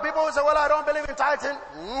have a lot of people who say, well, I don't believe in tithing.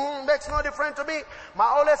 Makes no difference to me.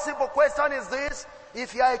 My only simple question is this.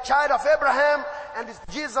 If you are a child of Abraham, and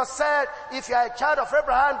Jesus said, if you are a child of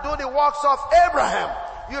Abraham, do the works of Abraham.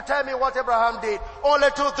 You tell me what Abraham did. Only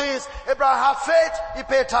two things. Abraham had faith, he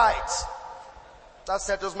paid tithes. That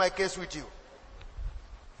settles my case with you.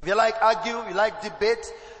 If you like argue, you like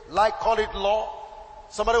debate, like call it law.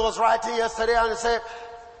 Somebody was writing yesterday and he said,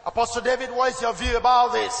 Apostle David, what is your view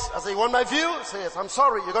about this? I say, you want my view? He says, yes, I'm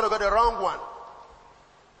sorry, you're going to go the wrong one.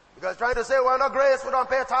 Because trying to say, we're under grace, we don't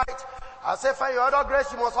pay tithe. I say, fine, you're under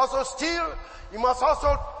grace, you must also steal. You must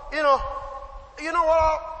also, you know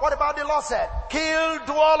what about the law said? Kill,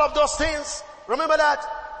 do all of those things. Remember that?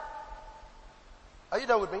 Are you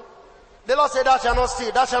there with me? The law said, thou shalt not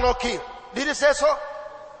steal, thou shalt not kill. Did it say so?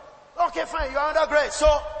 Okay, fine, you're under grace.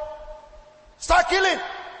 So, start killing.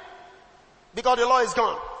 Because the law is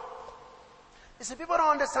gone. You see, people don't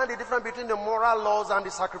understand the difference between the moral laws and the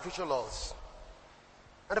sacrificial laws.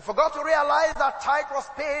 And they forgot to realize that tithe was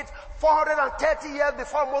paid 430 years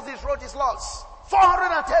before Moses wrote his laws.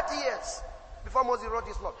 430 years before Moses wrote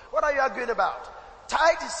his laws. What are you arguing about?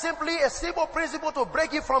 Tithe is simply a simple principle to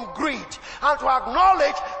break you from greed and to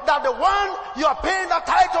acknowledge that the one you are paying the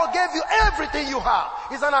title gave you everything you have.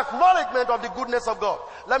 It's an acknowledgement of the goodness of God.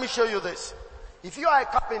 Let me show you this. If you are a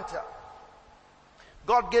carpenter,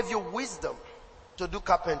 God gave you wisdom to do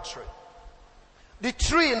carpentry. The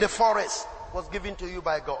tree in the forest was given to you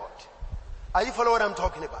by God. Are you following what I'm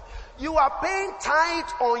talking about? You are paying tithe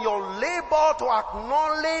on your labor to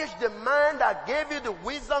acknowledge the man that gave you the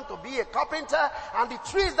wisdom to be a carpenter and the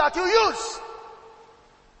trees that you use.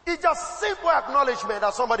 It's just simple acknowledgement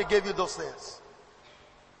that somebody gave you those things.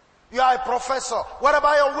 You are a professor. What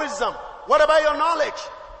about your wisdom? What about your knowledge?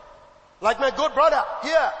 Like my good brother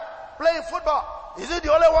here, playing football. Is he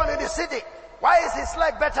the only one in the city? Why is his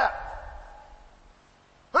leg better?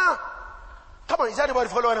 Huh? Come on, is anybody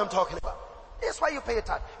following what I'm talking about? That's why you pay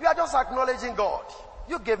tithe. You are just acknowledging God.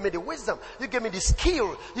 You gave me the wisdom. You gave me the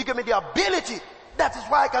skill. You gave me the ability. That is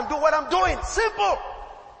why I can do what I'm doing. Simple.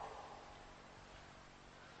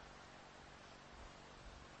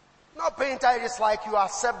 Not paying tithe is like you are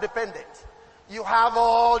self-dependent. You have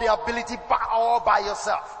all the ability all by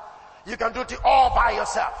yourself. You can do it all by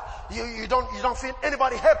yourself. You don't feel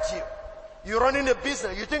anybody helped you. You're running a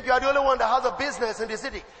business. You think you are the only one that has a business in the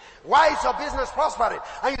city. Why is your business prospering?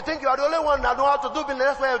 And you think you are the only one that know how to do business.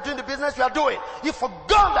 That's why you're doing the business you are doing. You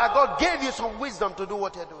forgot that God gave you some wisdom to do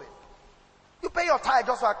what you're doing. You pay your tithe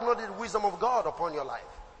just to acknowledge the wisdom of God upon your life.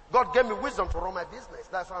 God gave me wisdom to run my business.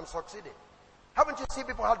 That's why I'm succeeding. Haven't you seen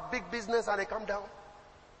people have big business and they come down?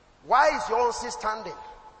 Why is your own still standing?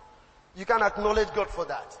 You can acknowledge God for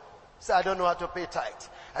that. Say, I don't know how to pay tithe.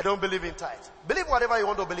 I don't believe in tithe. Believe whatever you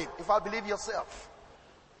want to believe. In fact, believe yourself.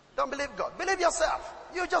 Don't believe God. Believe yourself.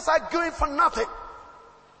 You're just arguing for nothing.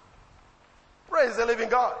 Praise the living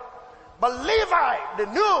God. But Levi, they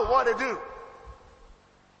knew what to do.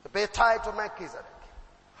 They pay tithe to Melchizedek.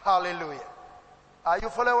 Hallelujah. Are you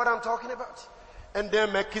following what I'm talking about? And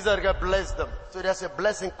then Melchizedek blessed them. So there's a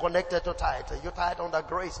blessing connected to tithe. You tithe under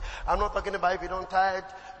grace. I'm not talking about if you don't tithe,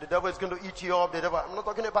 the devil is going to eat you up. I'm not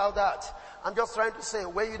talking about that. I'm just trying to say,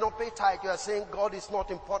 when you don't pay tithe, you are saying God is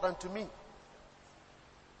not important to me.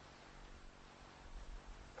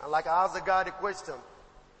 And like I asked the guy the question,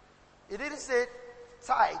 he didn't say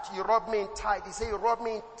tithe, you robbed me in tithe. He said you robbed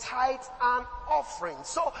me in tithe and offering.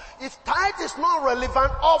 So if tithe is not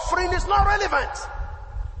relevant, offering is not relevant.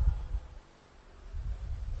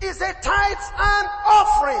 He said tithes and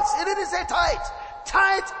offerings. He didn't say tithe.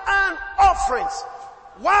 Tithe and offerings.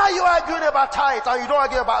 Why are you arguing about tithe and you don't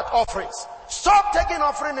argue about offerings? Stop taking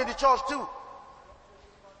offering in the church too.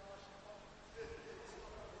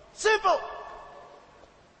 Simple.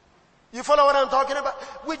 You follow what I'm talking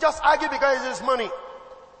about? We just argue because it's money.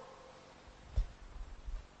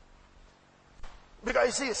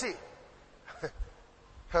 Because you see.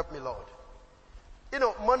 Help me, Lord. You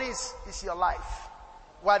know, money is your life.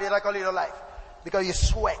 Why did I call it your life? Because you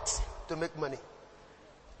sweat to make money.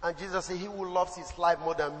 And Jesus said, he who loves his life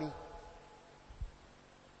more than me.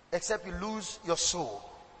 Except you lose your soul,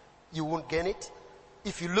 you won't gain it.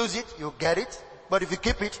 If you lose it, you'll get it. But if you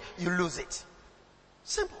keep it, you lose it.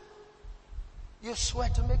 Simple. You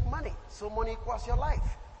sweat to make money. So money equals your life.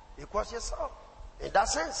 Equals your soul. In that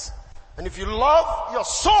sense. And if you love your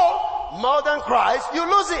soul more than Christ, you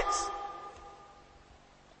lose it.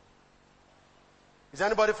 Is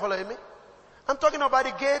anybody following me? I'm talking about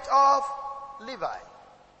the gate of Levi.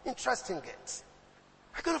 Interesting gate.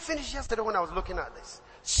 I couldn't finish yesterday when I was looking at this.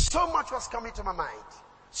 So much was coming to my mind.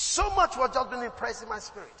 So much was just being impressed in my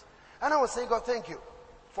spirit. And I was saying, God, thank you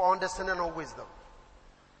for understanding and wisdom.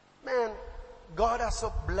 Man, God has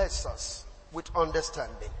so blessed us with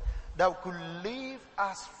understanding that we could live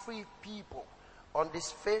as free people on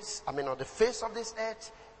the face of this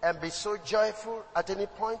earth and be so joyful at any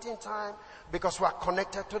point in time because we are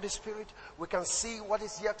connected to the Spirit. We can see what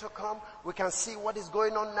is yet to come. We can see what is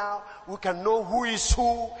going on now. We can know who is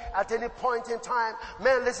who at any point in time.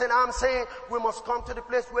 Man, listen, I'm saying we must come to the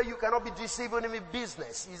place where you cannot be deceived in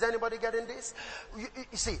business. Is anybody getting this? You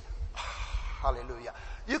see, hallelujah.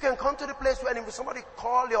 You can come to the place where if somebody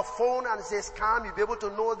call your phone and says scam, you'll be able to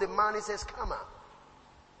know the man is a scammer.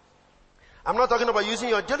 I'm not talking about using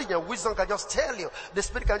your diligence. Wisdom can just tell you. The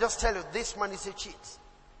Spirit can just tell you this man is a cheat.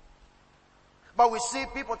 But we see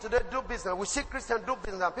people today do business. We see Christians do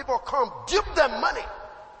business. And people come, dupe them money.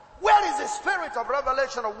 Where is the spirit of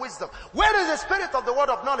revelation of wisdom? Where is the spirit of the word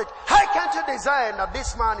of knowledge? How can't you discern that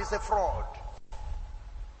this man is a fraud?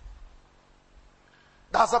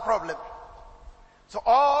 That's the problem. So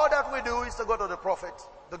all that we do is to go to the prophet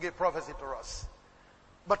to give prophecy to us.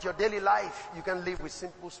 But your daily life, you can live with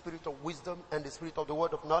simple spirit of wisdom and the spirit of the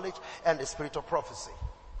word of knowledge and the spirit of prophecy.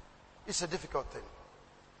 It's a difficult thing.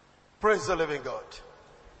 Praise the living God.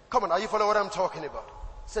 Come on, are you following what I'm talking about?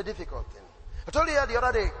 It's a difficult thing. I told you the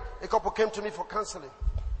other day, a couple came to me for counseling.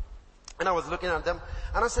 And I was looking at them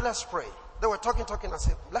and I said, let's pray. They were talking. I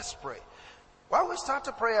said, let's pray. While we start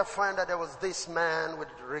to pray, I find that there was this man with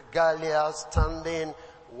regalia standing,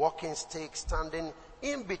 walking stick, standing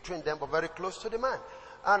in between them, but very close to the man.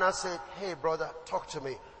 And I said, hey brother, talk to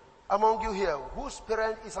me. Among you here, whose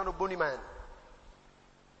parent is an Oboni man?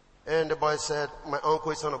 And the boy said, my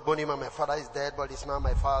uncle is an Oboni man, my father is dead, but he's not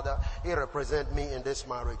my father. He represents me in this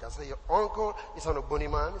marriage. I said, your uncle is an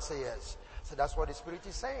Oboni man? He said, yes. So that's what the Spirit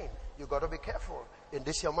is saying. You got to be careful in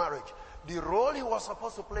this your marriage. The role he was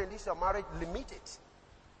supposed to play in this your marriage, limit it.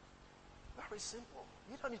 Very simple.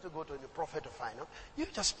 You don't need to go to the prophet to find out. You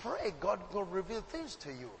just pray. God will reveal things to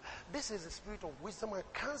you. This is the spirit of wisdom and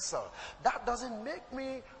counsel. That doesn't make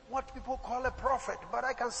me what people call a prophet, but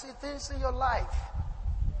I can see things in your life.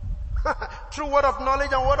 True word of knowledge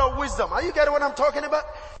and word of wisdom. Are you getting what I'm talking about?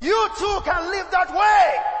 You too can live that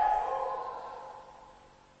way.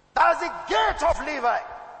 That is the gate of Levi.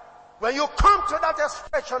 When you come to that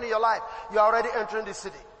expression in your life, you are already entering the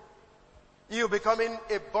city. You becoming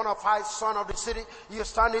a bona fide son of the city. You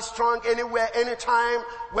standing strong anywhere, anytime,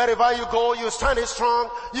 wherever you go, you standing strong.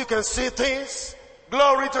 You can see things.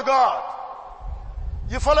 Glory to God.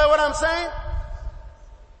 You follow what I'm saying?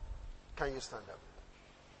 Can you stand up?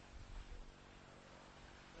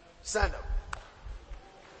 Stand up.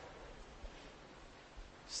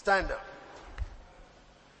 Stand up.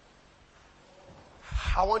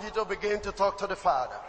 I want you to begin to talk to the Father.